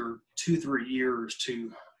sector 2-3 years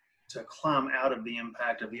to climb out of the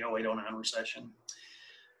impact of the 08-09 recession.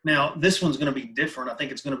 Now, this one's going to be different. I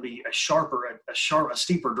think it's going to be a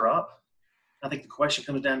steeper drop. I think the question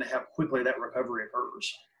comes down to how quickly that recovery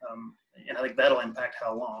occurs. And I think that'll impact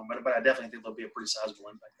how long, but I definitely think there'll be a pretty sizable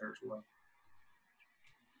impact there as well.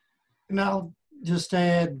 Now, just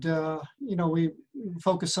add, we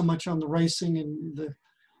focus so much on the racing and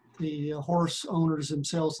the horse owners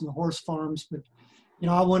themselves and the horse farms, but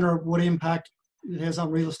I wonder what impact it has on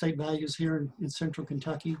real estate values here in central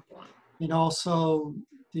Kentucky. And also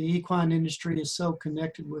the equine industry is so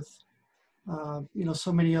connected with,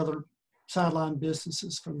 so many other sideline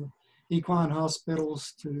businesses, from equine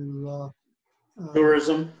hospitals to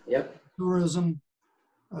Tourism, yep. tourism,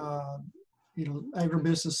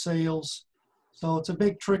 agribusiness sales. So it's a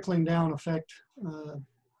big trickling down effect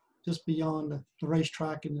just beyond the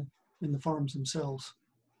racetrack and the farms themselves.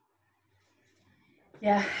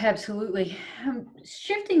 Yeah, absolutely.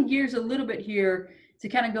 Shifting gears a little bit here to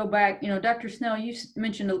kind of go back, Dr. Snell, you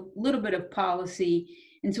mentioned a little bit of policy.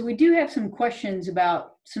 And so we do have some questions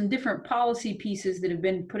about some different policy pieces that have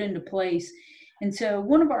been put into place. And so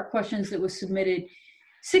one of our questions that was submitted,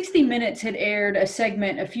 60 Minutes had aired a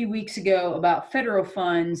segment a few weeks ago about federal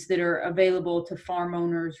funds that are available to farm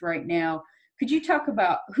owners right now. Could you talk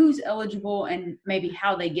about who's eligible and maybe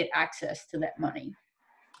how they get access to that money?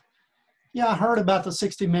 Yeah, I heard about the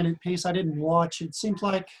 60-minute piece. I didn't watch. It seems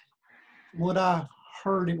like what I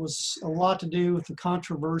heard, it was a lot to do with the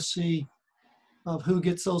controversy of who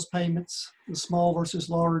gets those payments, the small versus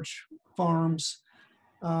large farms,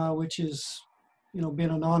 which has,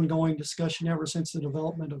 been an ongoing discussion ever since the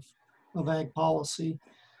development of ag policy.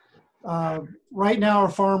 Right now, our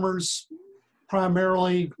farmers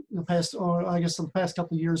primarily the past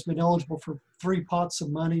couple of years been eligible for 3 pots of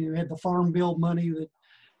money. We had the Farm Bill money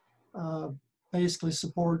that basically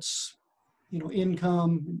supports,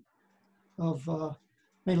 income of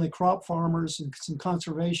mainly crop farmers and some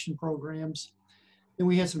conservation programs. And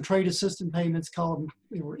we had some trade assistance payments called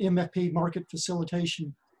MFP, Market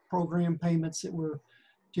Facilitation Program payments, that were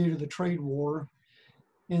due to the trade war.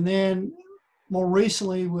 And then more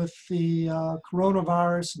recently, with the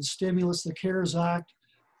coronavirus and stimulus, the CARES Act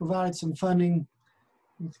provided some funding.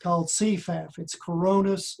 It's called CFAF. It's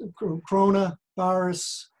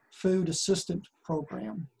Coronavirus Food Assistance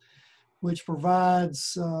Program, which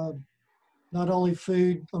provides not only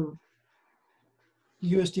food or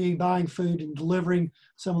USDA buying food and delivering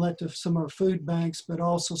some of that to some of our food banks, but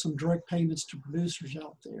also some direct payments to producers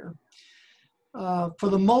out there. For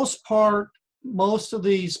the most part, most of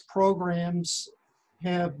these programs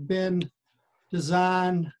have been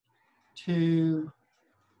designed to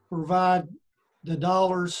provide the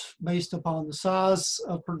dollars based upon the size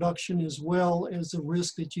of production as well as the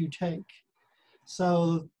risk that you take.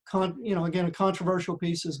 So, again, a controversial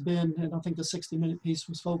piece has been, and I think the 60-minute piece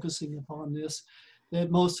was focusing upon this, that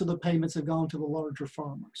most of the payments have gone to the larger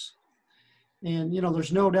farmers. And,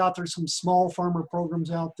 there's no doubt there's some small farmer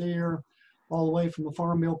programs out there, all the way from the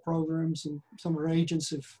Farm Bill programs, and some of our agents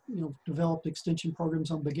have, developed extension programs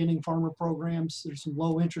on beginning farmer programs. There's some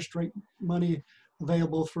low interest rate money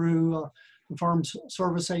available through the Farm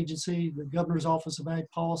Service Agency. The Governor's Office of Ag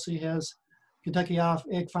Policy has Kentucky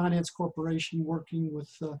Ag Finance Corporation working with,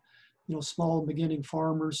 small and beginning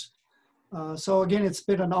farmers. So again, it's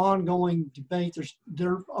been an ongoing debate.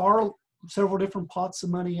 There are several different pots of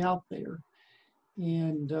money out there.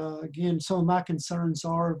 And again, some of my concerns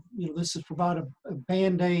are, this is provide a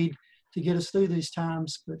Band-Aid to get us through these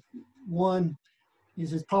times. But one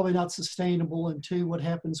is it's probably not sustainable. And 2, what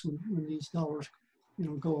happens when these dollars,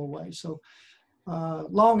 go away. So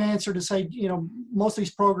long answer to say, most of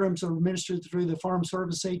these programs are administered through the Farm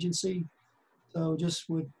Service Agency. So just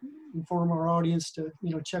would inform our audience to,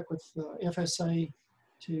 check with FSA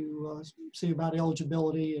to see about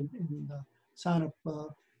eligibility and sign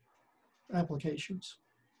up applications.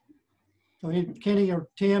 So Kenny or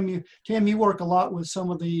Tim, you work a lot with some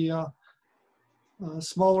of the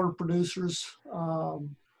smaller producers,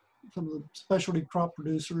 some of the specialty crop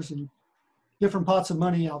producers, and different pots of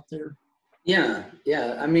money out there. Yeah.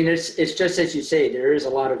 I mean, it's just as you say, there is a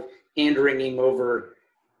lot of hand-wringing over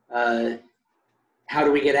how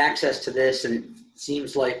do we get access to this, and it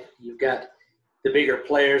seems like you've got the bigger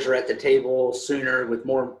players are at the table sooner with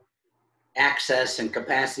more access and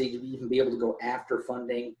capacity to even be able to go after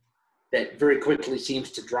funding that very quickly seems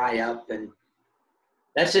to dry up. And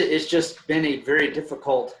that's it. It's just been a very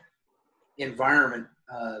difficult environment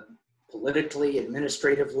politically,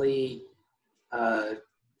 administratively,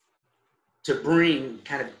 to bring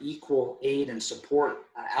kind of equal aid and support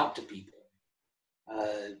out to people.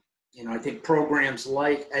 I think programs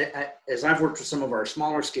like, as I've worked with some of our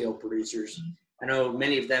smaller scale producers, I know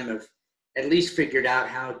many of them have at least figured out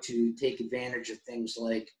how to take advantage of things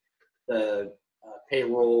like the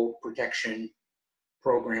payroll protection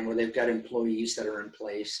program, where they've got employees that are in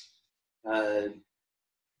place.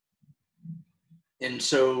 And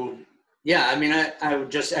so Yeah, I mean, I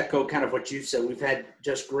would just echo kind of what you said. We've had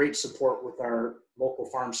just great support with our local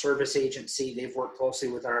farm service agency. They've worked closely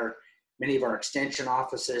with many of our extension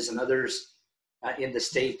offices and others in the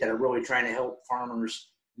state that are really trying to help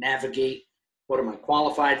farmers navigate, what am I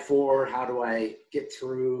qualified for? How do I get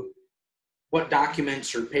through? What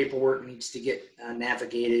documents or paperwork needs to get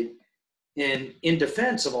navigated? And in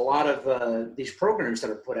defense of a lot of these programs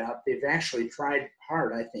that are put out, they've actually tried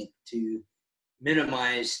hard, I think, to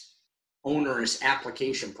minimize onerous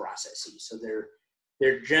application processes. So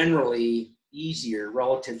they're generally easier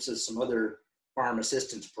relative to some other farm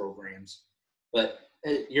assistance programs. But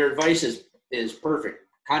your advice is perfect.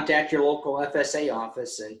 Contact your local FSA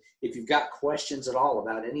office, and if you've got questions at all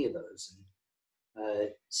about any of those, and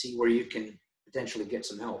see where you can potentially get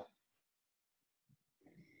some help.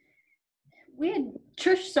 We had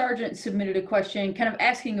Trish Sargent submitted a question kind of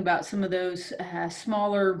asking about some of those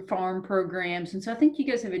smaller farm programs. And so I think you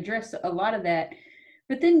guys have addressed a lot of that.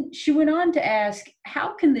 But then she went on to ask,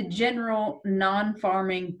 how can the general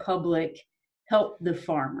non-farming public help the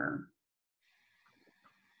farmer?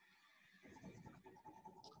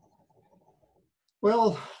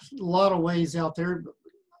 Well, a lot of ways out there.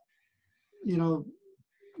 You know,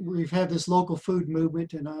 we've had this local food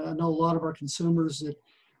movement, and I know a lot of our consumers that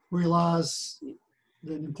realize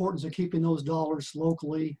the importance of keeping those dollars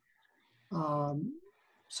locally.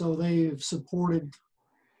 So they've supported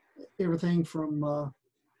everything from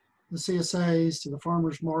the CSAs to the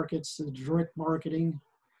farmers markets to direct marketing.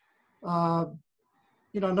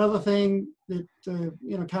 You know, another thing that,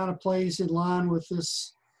 you know, kind of plays in line with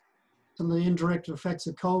this, some of the indirect effects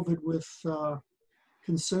of COVID with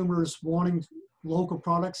consumers wanting local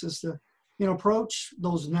products is to, you know, approach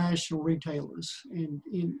those national retailers and,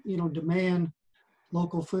 you know, demand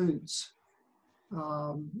local foods.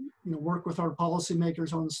 You know, work with our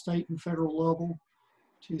policymakers on the state and federal level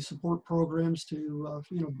to support programs to,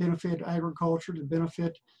 you know, benefit agriculture, to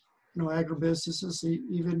benefit, you know, agribusinesses,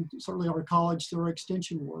 even certainly our college through our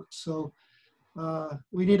extension work. So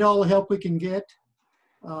we need all the help we can get.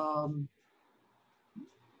 And,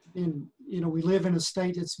 you know, we live in a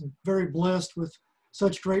state that's very blessed with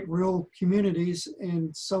such great rural communities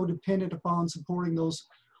and so dependent upon supporting those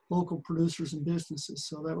local producers and businesses.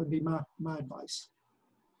 So that would be my advice.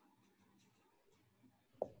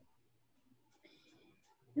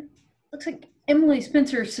 Looks like Emily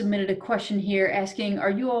Spencer submitted a question here asking,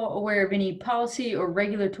 are you all aware of any policy or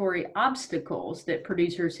regulatory obstacles that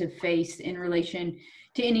producers have faced in relation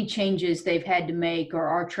to any changes they've had to make or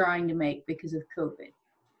are trying to make because of COVID?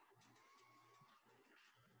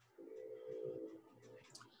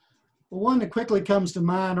 Well, one that quickly comes to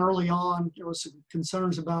mind early on, there was some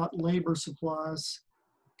concerns about labor supplies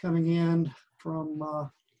coming in from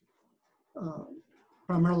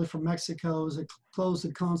primarily from Mexico, as they closed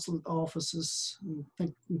the consulate offices. I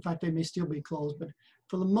think, in fact, they may still be closed, but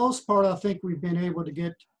for the most part, I think we've been able to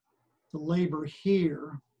get the labor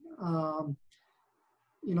here. You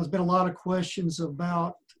know, there's been a lot of questions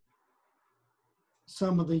about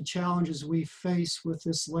some of the challenges we face with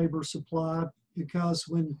this labor supply, because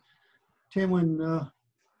when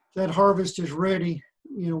that harvest is ready,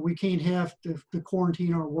 you know, we can't have to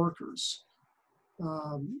quarantine our workers.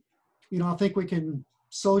 You know, I think we can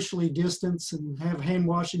socially distance and have hand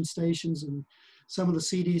washing stations and some of the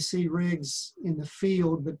CDC rigs in the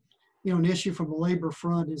field, but, you know, an issue from the labor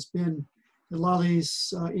front has been that a lot of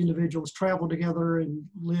these individuals travel together and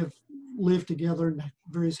live together in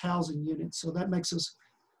various housing units. So that makes us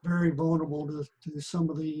very vulnerable to some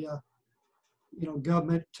of the, you know,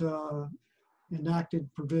 government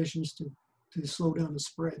enacted provisions to slow down the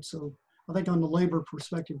spread. So I think on the labor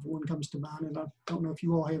perspective, one comes to mind, and I don't know if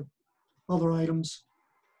you all have other items.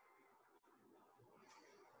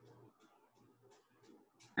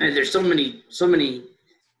 And there's so many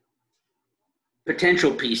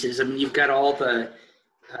potential pieces. I mean, you've got all the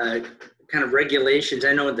kind of regulations.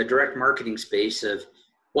 I know in the direct marketing space of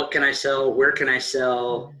what can I sell, where can I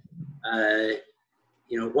sell,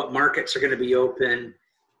 you know, what markets are going to be open.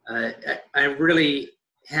 I really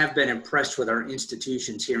have been impressed with our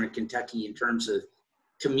institutions here in Kentucky in terms of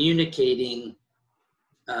communicating,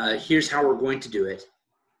 here's how we're going to do it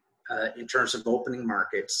in terms of opening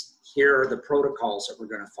markets. Here are the protocols that we're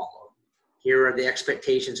going to follow. Here are the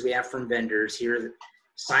expectations we have from vendors. Here are the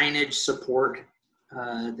signage support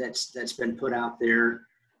that's been put out there.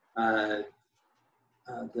 The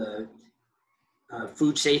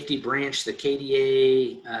food safety branch, the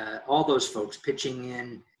KDA, all those folks pitching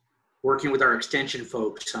in, working with our extension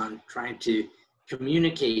folks on trying to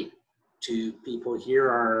communicate to people, here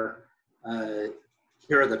are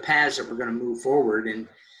the paths that we're going to move forward. And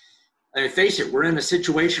I mean, face it, we're in a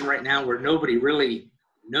situation right now where nobody really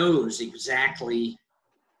knows exactly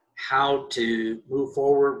how to move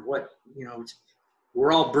forward.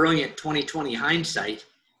 We're all brilliant 2020 hindsight,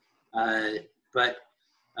 but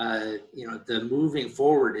the moving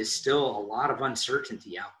forward is still a lot of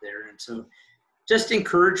uncertainty out there. And so just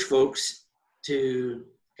encourage folks to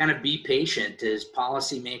kind of be patient as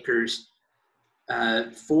policymakers,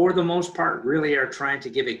 for the most part, really are trying to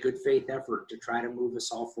give a good faith effort to try to move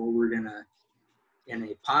us all forward in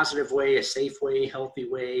a positive way, a safe way, healthy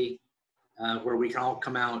way, where we can all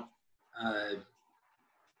come out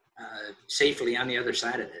safely on the other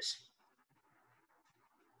side of this.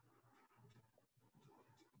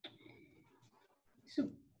 So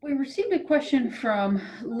we received a question from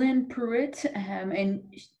Lynn Pruitt, and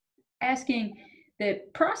asking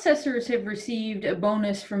that processors have received a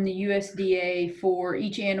bonus from the USDA for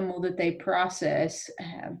each animal that they process.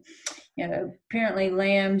 Apparently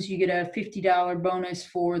lambs, you get a $50 bonus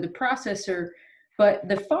for the processor, but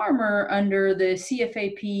the farmer under the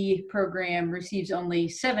CFAP program receives only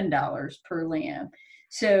 $7 per lamb.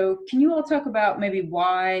 So can you all talk about maybe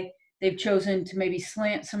why they've chosen to maybe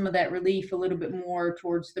slant some of that relief a little bit more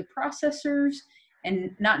towards the processors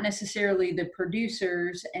and not necessarily the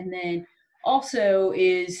producers? And then also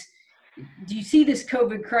do you see this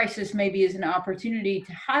COVID crisis maybe as an opportunity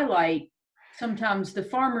to highlight sometimes the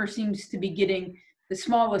farmer seems to be getting the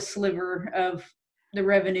smallest sliver of the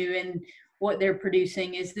revenue in what they're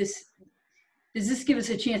producing? Does this give us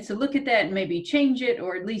a chance to look at that and maybe change it,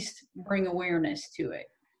 or at least bring awareness to it?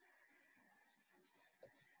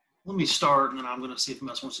 Let me start, and then I'm going to see if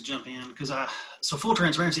anybody else wants to jump in. So full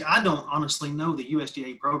transparency, I don't honestly know the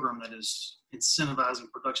USDA program that is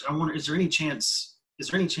incentivizing production. I wonder, is there any chance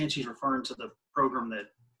he's referring to the program that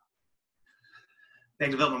the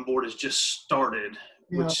Ag Development Board has just started,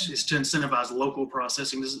 which is to incentivize local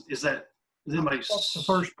processing? Is anybody? That's the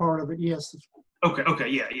first part of it, yes. Okay,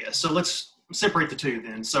 yeah. So let's separate the two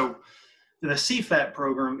then. So the CFAP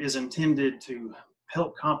program is intended to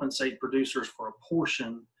help compensate producers for a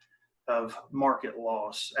portion of market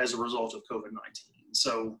loss as a result of COVID-19.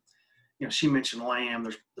 So, she mentioned lamb,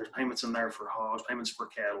 there's payments in there for hogs, payments for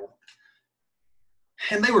cattle.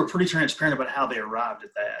 And they were pretty transparent about how they arrived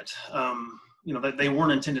at that. That they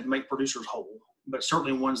weren't intended to make producers whole, but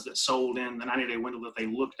certainly ones that sold in the 90-day window that they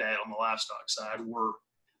looked at on the livestock side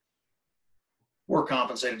were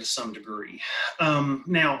compensated to some degree.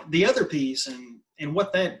 Now, the other piece, and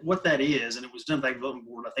what that is, and it was done by the Development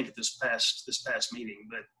Board, I think, at this past meeting,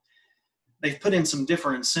 but they've put in some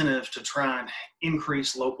different incentive to try and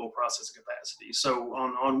increase local processing capacity. So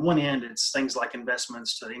on one end, it's things like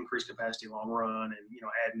investments to increase capacity long run and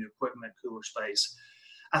add new equipment, cooler space.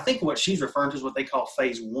 I think what she's referring to is what they call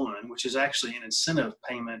phase one, which is actually an incentive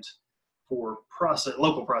payment for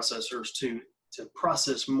local processors to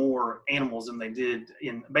process more animals than they did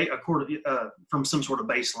from some sort of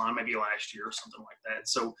baseline, maybe last year or something like that.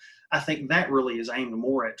 So I think that really is aimed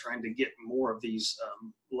more at trying to get more of these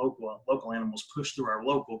local animals pushed through our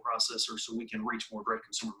local processors so we can reach more direct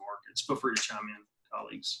consumer markets. Feel free to chime in,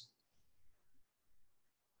 colleagues.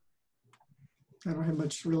 I don't have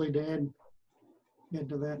much really to add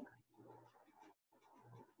to that.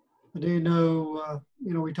 I do know,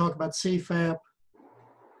 we talk about CFAP.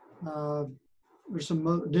 There's some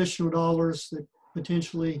additional dollars that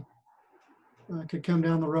potentially could come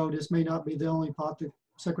down the road. This may not be the only pot. The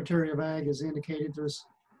Secretary of Ag has indicated there's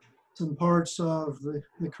some parts of the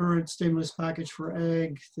current stimulus package for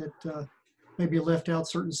ag that maybe left out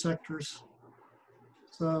certain sectors.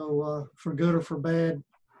 So for good or for bad,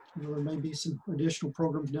 there may be some additional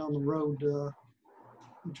programs down the road to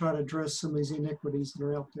try to address some of these inequities that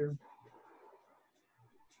are out there.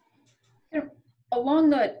 Along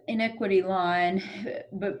the inequity line,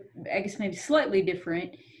 but I guess maybe slightly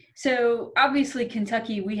different. So obviously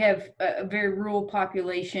Kentucky, we have a very rural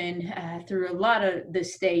population through a lot of the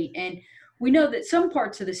state. And we know that some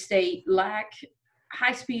parts of the state lack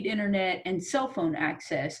high-speed internet and cell phone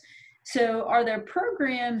access. So are there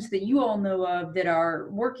programs that you all know of that are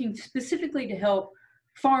working specifically to help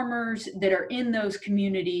farmers that are in those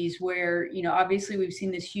communities where, obviously we've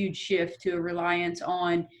seen this huge shift to a reliance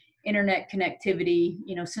on internet connectivity,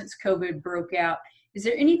 since COVID broke out? Is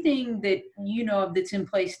there anything that you know of that's in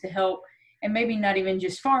place to help, and maybe not even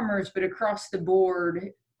just farmers, but across the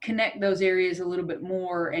board, connect those areas a little bit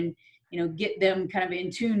more and, get them kind of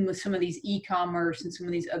in tune with some of these e-commerce and some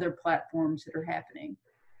of these other platforms that are happening?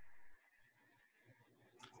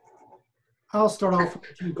 I'll start off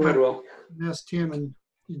with you. Go ahead, Will. Ask Tim and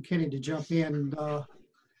Kenny to jump in.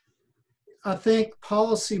 I think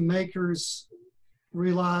policymakers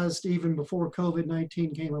realized even before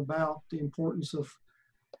COVID-19 came about the importance of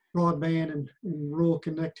broadband and rural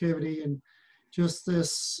connectivity, and just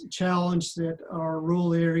this challenge that our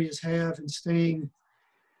rural areas have in staying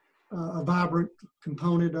a vibrant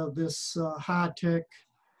component of this high-tech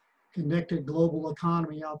connected global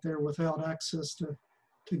economy out there without access to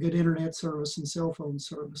good internet service and cell phone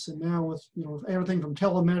service. And now with, you know, everything from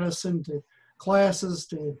telemedicine to classes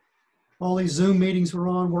to all these Zoom meetings we're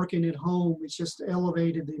on, working at home, it's just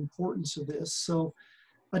elevated the importance of this. So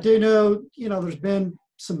I do know, you know, there's been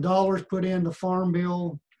some dollars put in the Farm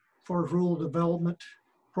Bill for rural development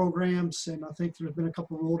programs, and I think there's been a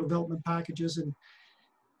couple of rural development packages, and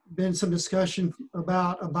been some discussion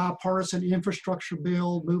about a bipartisan infrastructure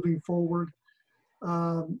bill moving forward.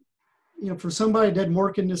 You know, for somebody that doesn't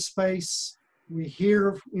work in this space, we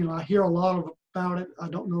hear, you know, I hear a lot about it. I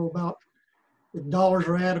don't know about if dollars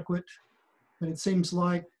are adequate, but it seems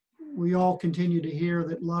like we all continue to hear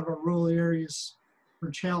that a lot of our rural areas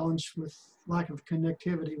are challenged with lack of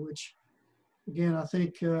connectivity, which again, I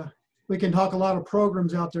think we can talk a lot of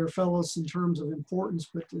programs out there, fellas, in terms of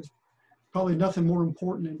importance, but there's probably nothing more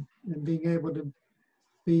important than being able to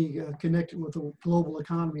be connected with the global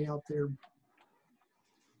economy out there.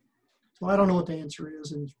 So I don't know what the answer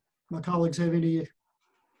is, and my colleagues have any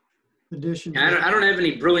additions? I don't have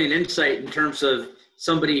any brilliant insight in terms of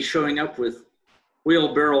somebody showing up with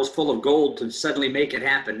wheelbarrows full of gold to suddenly make it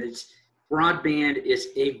happen. Broadband is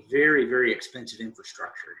a very, very expensive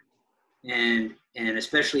infrastructure. And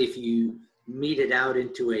especially if you meet it out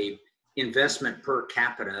into a investment per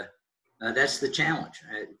capita, that's the challenge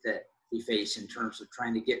that we face in terms of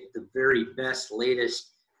trying to get the very best, latest,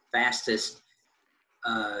 fastest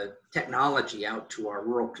technology out to our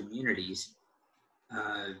rural communities.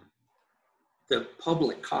 The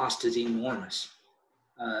public cost is enormous.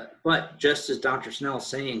 But just as Dr. Snell's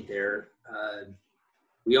saying there,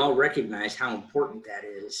 we all recognize how important that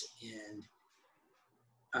is. And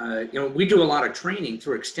you know, we do a lot of training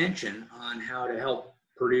through Extension on how to help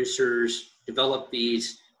producers develop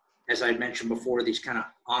these, as I mentioned before, these kind of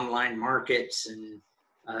online markets and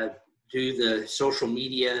do the social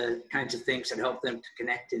media kinds of things that help them to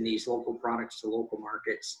connect in these local products to local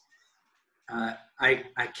markets. I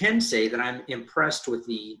can say that I'm impressed with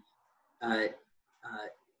the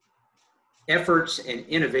efforts and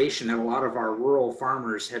innovation that a lot of our rural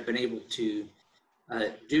farmers have been able to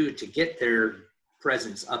do to get their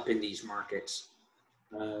presence up in these markets.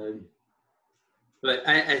 But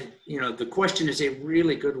you know, the question is a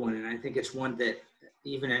really good one, and I think it's one that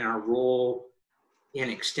even in our role in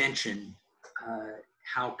Extension,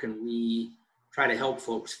 how can we try to help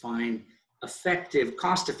folks find effective,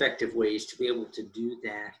 cost-effective ways to be able to do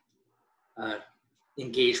that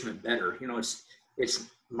engagement better. You know, it's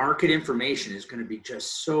market information is going to be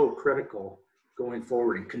just so critical going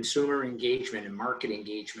forward, and consumer engagement and market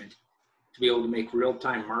engagement to be able to make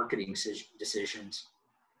real-time marketing decisions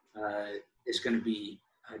is going to be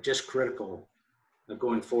just critical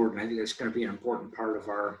going forward. And I think that's going to be an important part of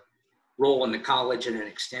our role in the college and an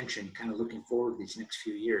Extension, kind of looking forward these next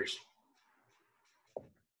few years.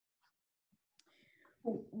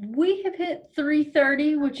 We have hit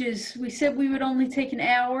 3:30, which is, we said we would only take an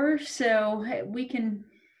hour, so we can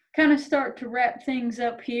kind of start to wrap things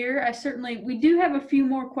up here. We do have a few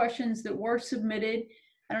more questions that were submitted.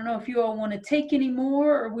 I don't know if you all want to take any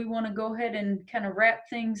more, or we want to go ahead and kind of wrap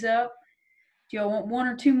things up. Do you all want one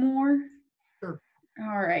or two more? Sure.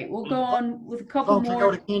 All right, we'll go on with a couple more.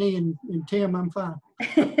 Go to Kenny and Tim, I'm fine.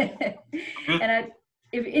 And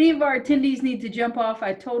if any of our attendees need to jump off,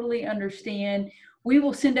 I totally understand. We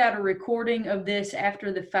will send out a recording of this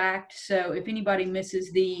after the fact. So if anybody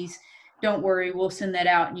misses these, don't worry, we'll send that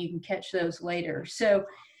out and you can catch those later. So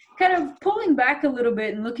kind of pulling back a little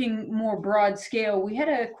bit and looking more broad scale, we had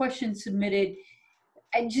a question submitted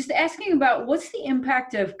just asking about what's the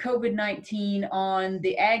impact of COVID-19 on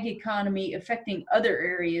the ag economy affecting other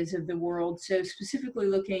areas of the world. So specifically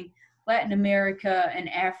looking Latin America and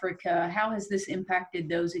Africa, how has this impacted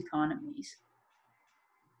those economies?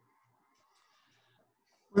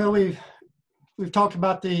 Well, we've talked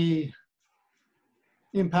about the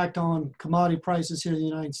impact on commodity prices here in the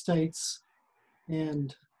United States,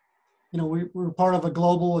 and you know, we're part of a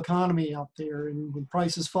global economy out there, and when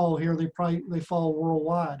prices fall here, they fall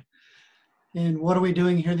worldwide. And what are we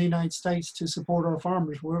doing here in the United States to support our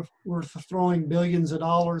farmers? We're throwing billions of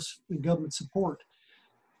dollars in government support.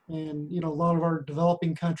 And you know, a lot of our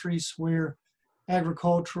developing countries where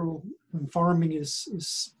agricultural and farming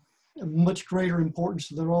is a much greater importance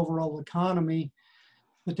to their overall economy,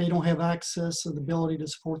 but they don't have access or the ability to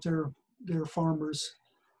support their farmers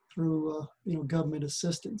through you know, government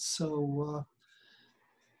assistance. So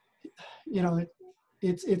you know,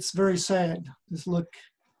 it's very sad. Just look,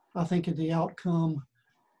 I think, at the outcome,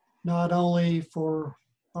 not only for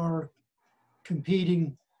our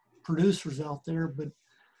competing producers out there, but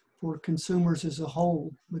for consumers as a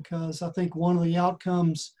whole, because I think one of the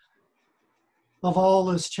outcomes of all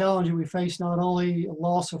this challenge we face, not only a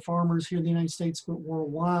loss of farmers here in the United States, but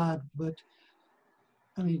worldwide. But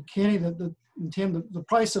I mean, Kenny, and Tim, the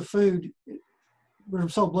price of food, we're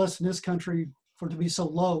so blessed in this country for it to be so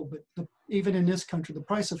low, but even in this country, the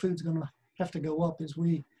price of food is going to have to go up as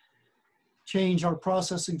we change our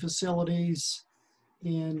processing facilities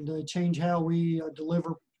and change how we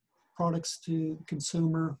deliver products to the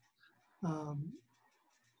consumer.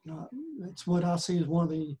 That's what I see as one of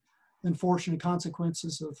the unfortunate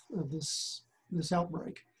consequences of this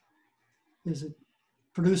outbreak, is that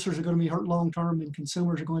producers are going to be hurt long term and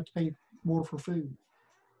consumers are going to pay more for food.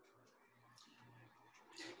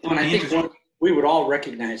 And I think we would all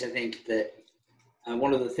recognize, I think, that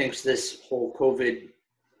one of the things this whole COVID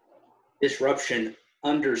disruption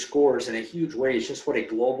underscores in a huge way is just what a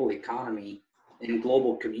global economy and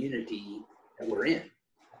global community that we're in.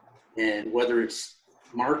 And whether it's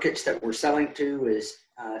markets that we're selling to as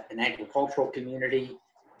an agricultural community,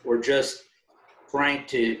 or just trying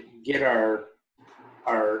to get our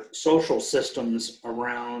social systems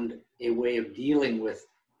around a way of dealing with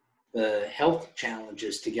the health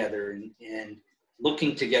challenges together and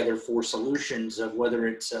looking together for solutions of whether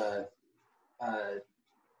it's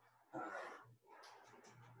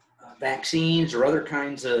vaccines or other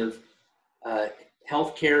kinds of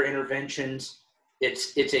healthcare interventions.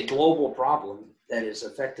 It's a global problem that has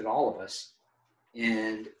affected all of us,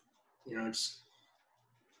 and you know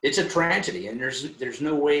it's a tragedy, and there's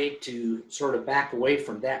no way to sort of back away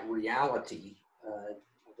from that reality.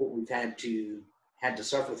 What we've had to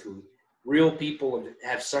suffer through. Real people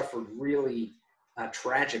have suffered really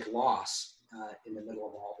tragic loss in the middle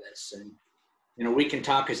of all this, and you know we can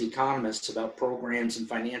talk as economists about programs and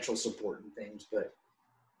financial support and things, but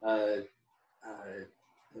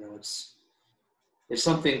you know it's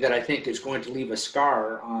something that I think is going to leave a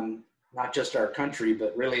scar on not just our country,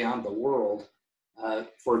 but really on the world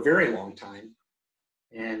for a very long time.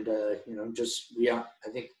 And, you know, I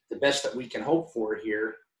think the best that we can hope for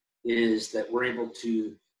here is that we're able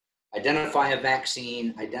to identify a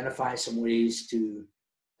vaccine, identify some ways to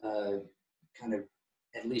kind of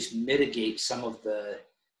at least mitigate some of the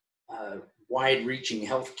wide-reaching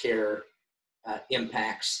healthcare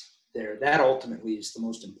impacts there. That ultimately is the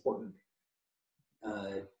most important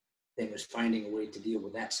thing, is finding a way to deal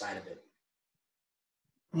with that side of it.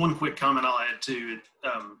 One quick comment I'll add to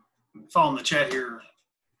it. Following the chat here,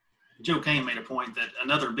 Joe Kane made a point that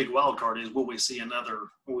another big wild card is will we see another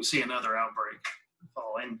outbreak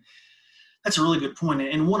fall? And that's a really good point.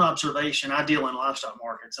 And one observation, I deal in livestock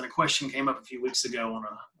markets, and a question came up a few weeks ago on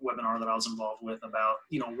a webinar that I was involved with about,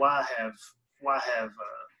 you know, why have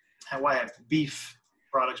beef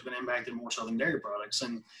products been impacted more so than dairy products?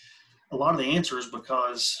 And a lot of the answer is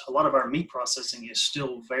because a lot of our meat processing is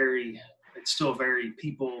still very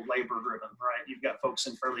people labor driven, right? You've got folks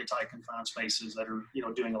in fairly tight confined spaces that are, you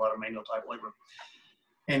know, doing a lot of manual type labor.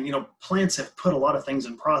 And, you know, plants have put a lot of things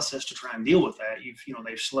in process to try and deal with that.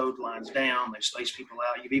 They've slowed lines down, they've spaced people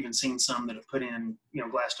out. You've even seen some that have put in, you know,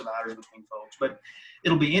 glass dividers between folks. But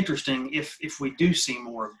it'll be interesting if we do see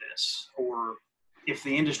more of this, or if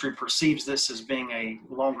the industry perceives this as being a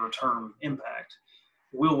longer term impact.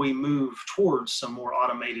 Will we move towards some more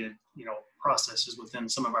automated, you know, processes within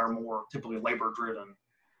some of our more typically labor-driven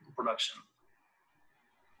production?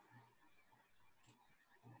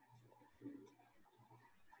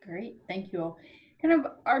 Great, thank you all. Kind of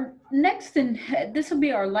our next, and this will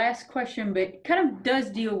be our last question, but kind of does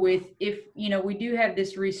deal with, if, you know, we do have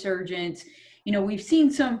this resurgence, you know, we've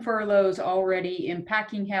seen some furloughs already in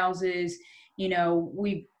packing houses, you know,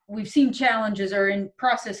 we've seen challenges, or in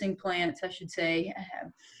processing plants, I should say,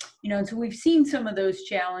 you know, and so we've seen some of those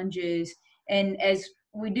challenges. And as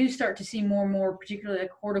we do start to see more and more, particularly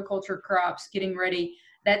like horticulture crops getting ready,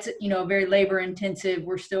 that's, you know, very labor intensive.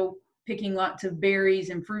 We're still picking lots of berries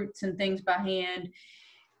and fruits and things by hand.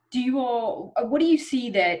 Do you all, what do you see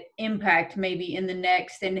that impact maybe in the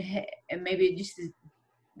next, and maybe just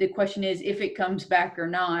the question is if it comes back or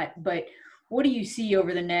not, but what do you see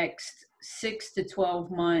over the next 6 to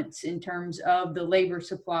 12 months in terms of the labor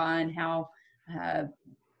supply, and how,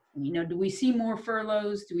 you know, do we see more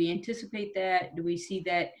furloughs? Do we anticipate that? Do we see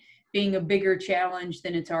that being a bigger challenge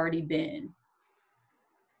than it's already been?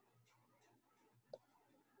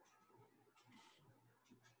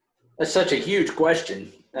 That's such a huge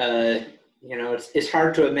question. You know, it's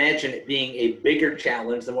hard to imagine it being a bigger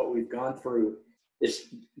challenge than what we've gone through it's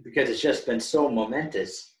because it's just been so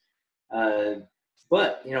momentous.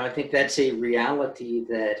 But, I think that's a reality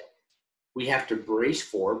that we have to brace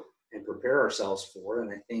for and prepare ourselves for.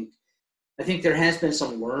 And I think there has been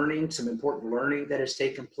some important learning that has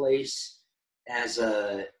taken place as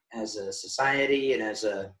a society and as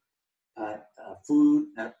a food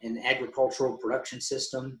and agricultural production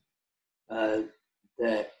system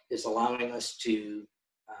that is allowing us to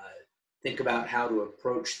think about how to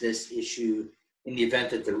approach this issue in the event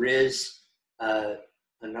that there is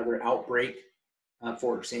another outbreak,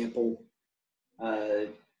 for example.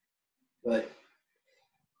 But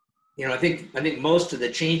I think most of the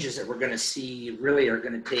changes that we're going to see really are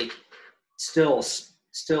going to take still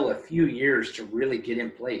a few years to really get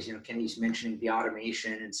in place. Kenny's mentioning the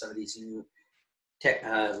automation and some of these new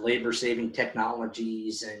labor-saving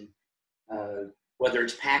technologies, and whether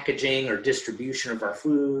it's packaging or distribution of our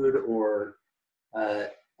food or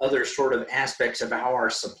other sort of aspects of how our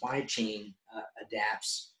supply chain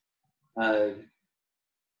adapts. I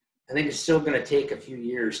think it's still going to take a few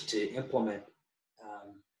years to implement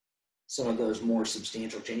some of those more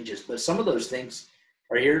substantial changes, but some of those things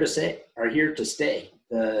are here to stay.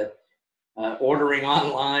 The ordering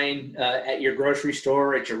online at your grocery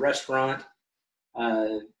store, at your restaurant.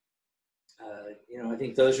 I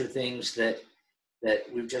think those are things that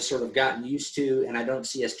we've just sort of gotten used to, and I don't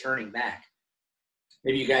see us turning back.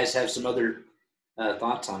 Maybe you guys have some other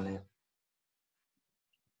thoughts on that.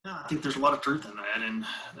 Yeah, I think there's a lot of truth in that. And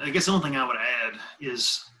I guess the only thing I would add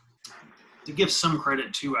is to give some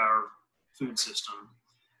credit to our food system.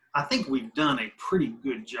 I think we've done a pretty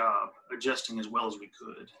good job adjusting as well as we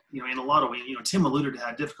could. In a lot of ways, Tim alluded to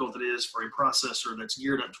how difficult it is for a processor that's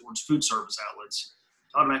geared up towards food service outlets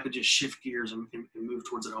to automatically just shift gears and move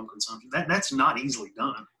towards at-home consumption. That's not easily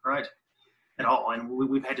done, right, at all. And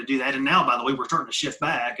we've had to do that. And now, by the way, we're starting to shift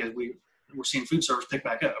back as we're seeing food service pick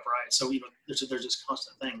back up, right? So, there's this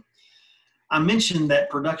constant thing. I mentioned that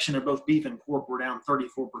production of both beef and pork were down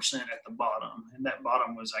 34% at the bottom. And that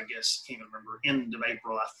bottom was, I guess, can't remember, end of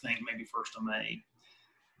April, I think, maybe 1st of May.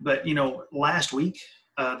 But, last week,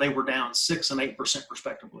 they were down 6% and 8%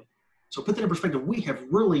 respectively. So put that in perspective, we have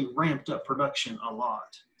really ramped up production a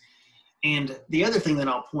lot. And the other thing that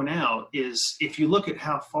I'll point out is if you look at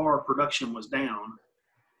how far production was down,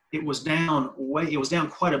 it was down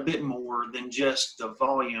quite a bit more than just the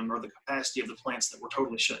volume or the capacity of the plants that were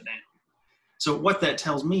totally shut down. So what that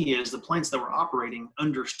tells me is the plants that were operating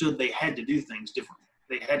understood they had to do things differently.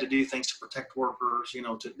 They had to do things to protect workers,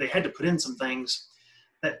 they had to put in some things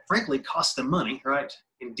that frankly cost them money, right?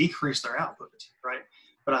 And decrease their output, right?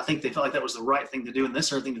 But I think they felt like that was the right thing to do, and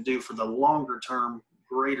this is the thing to do for the longer term,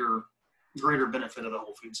 greater benefit of the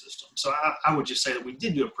whole food system. So I would just say that we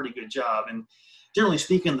did do a pretty good job. And generally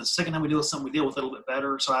speaking, the second time we deal with something, we deal with it a little bit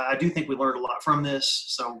better. So I do think we learned a lot from this.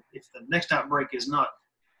 So if the next outbreak is not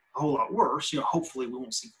a whole lot worse, hopefully we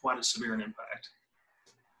won't see quite as severe an impact.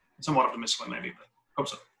 Somewhat optimistically maybe, but hope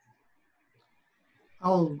so.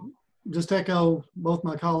 I'll just echo both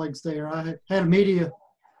my colleagues there. I had a media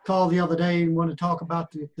call the other day and wanted to talk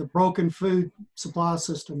about the broken food supply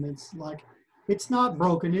system. It's like, it's not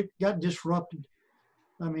broken, it got disrupted.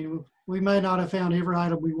 I mean, we may not have found every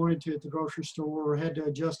item we wanted to at the grocery store or had to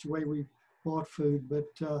adjust the way we bought food,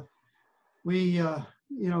 but we,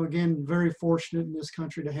 again, very fortunate in this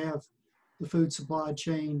country to have the food supply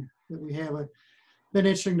chain that we have. It's been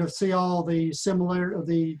interesting to see all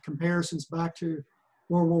the comparisons back to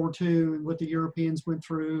World War II and what the Europeans went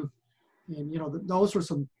through. And, those were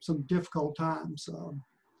some difficult times.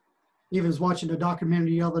 Even was watching a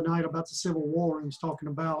documentary the other night about the Civil War, and was talking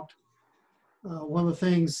about one of the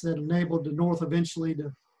things that enabled the North eventually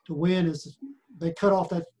to win is they cut off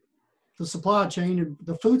the supply chain and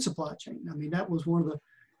the food supply chain. I mean, that was one of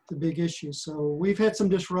the big issues. So we've had some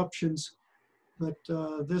disruptions, but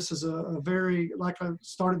this is a very, like I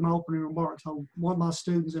started my opening remarks, I want my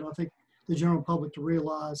students and I think the general public to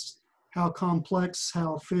realize how complex,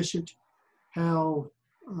 how efficient, how,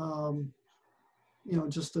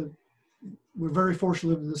 we're very fortunate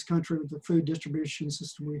to live in this country with the food distribution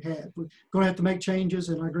system we have. We're going to have to make changes,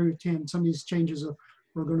 and I agree with Tim, some of these changes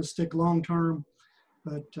are going to stick long term,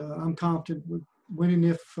 but I'm confident when and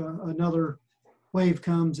if another wave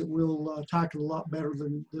comes, it will tackle a lot better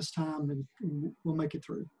than this time, and we'll make it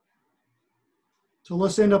through. So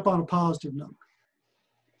let's end up on a positive note.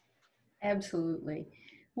 Absolutely.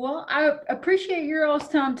 Well, I appreciate your all's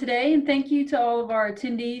time today, and thank you to all of our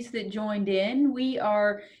attendees that joined in. We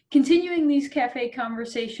are continuing these cafe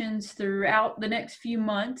conversations throughout the next few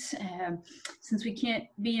months. Since we can't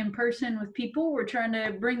be in person with people, we're trying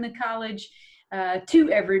to bring the college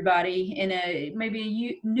to everybody in a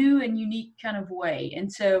maybe new and unique kind of way.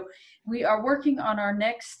 And so we are working on our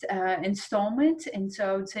next installment. And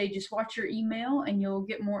so I would say just watch your email and you'll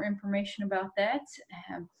get more information about that.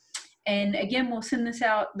 And again, we'll send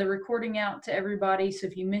the recording out to everybody. So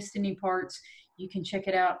if you missed any parts, you can check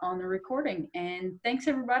it out on the recording. And thanks,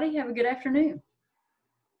 everybody. Have a good afternoon.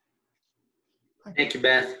 Thank you,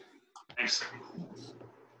 Beth. Thanks.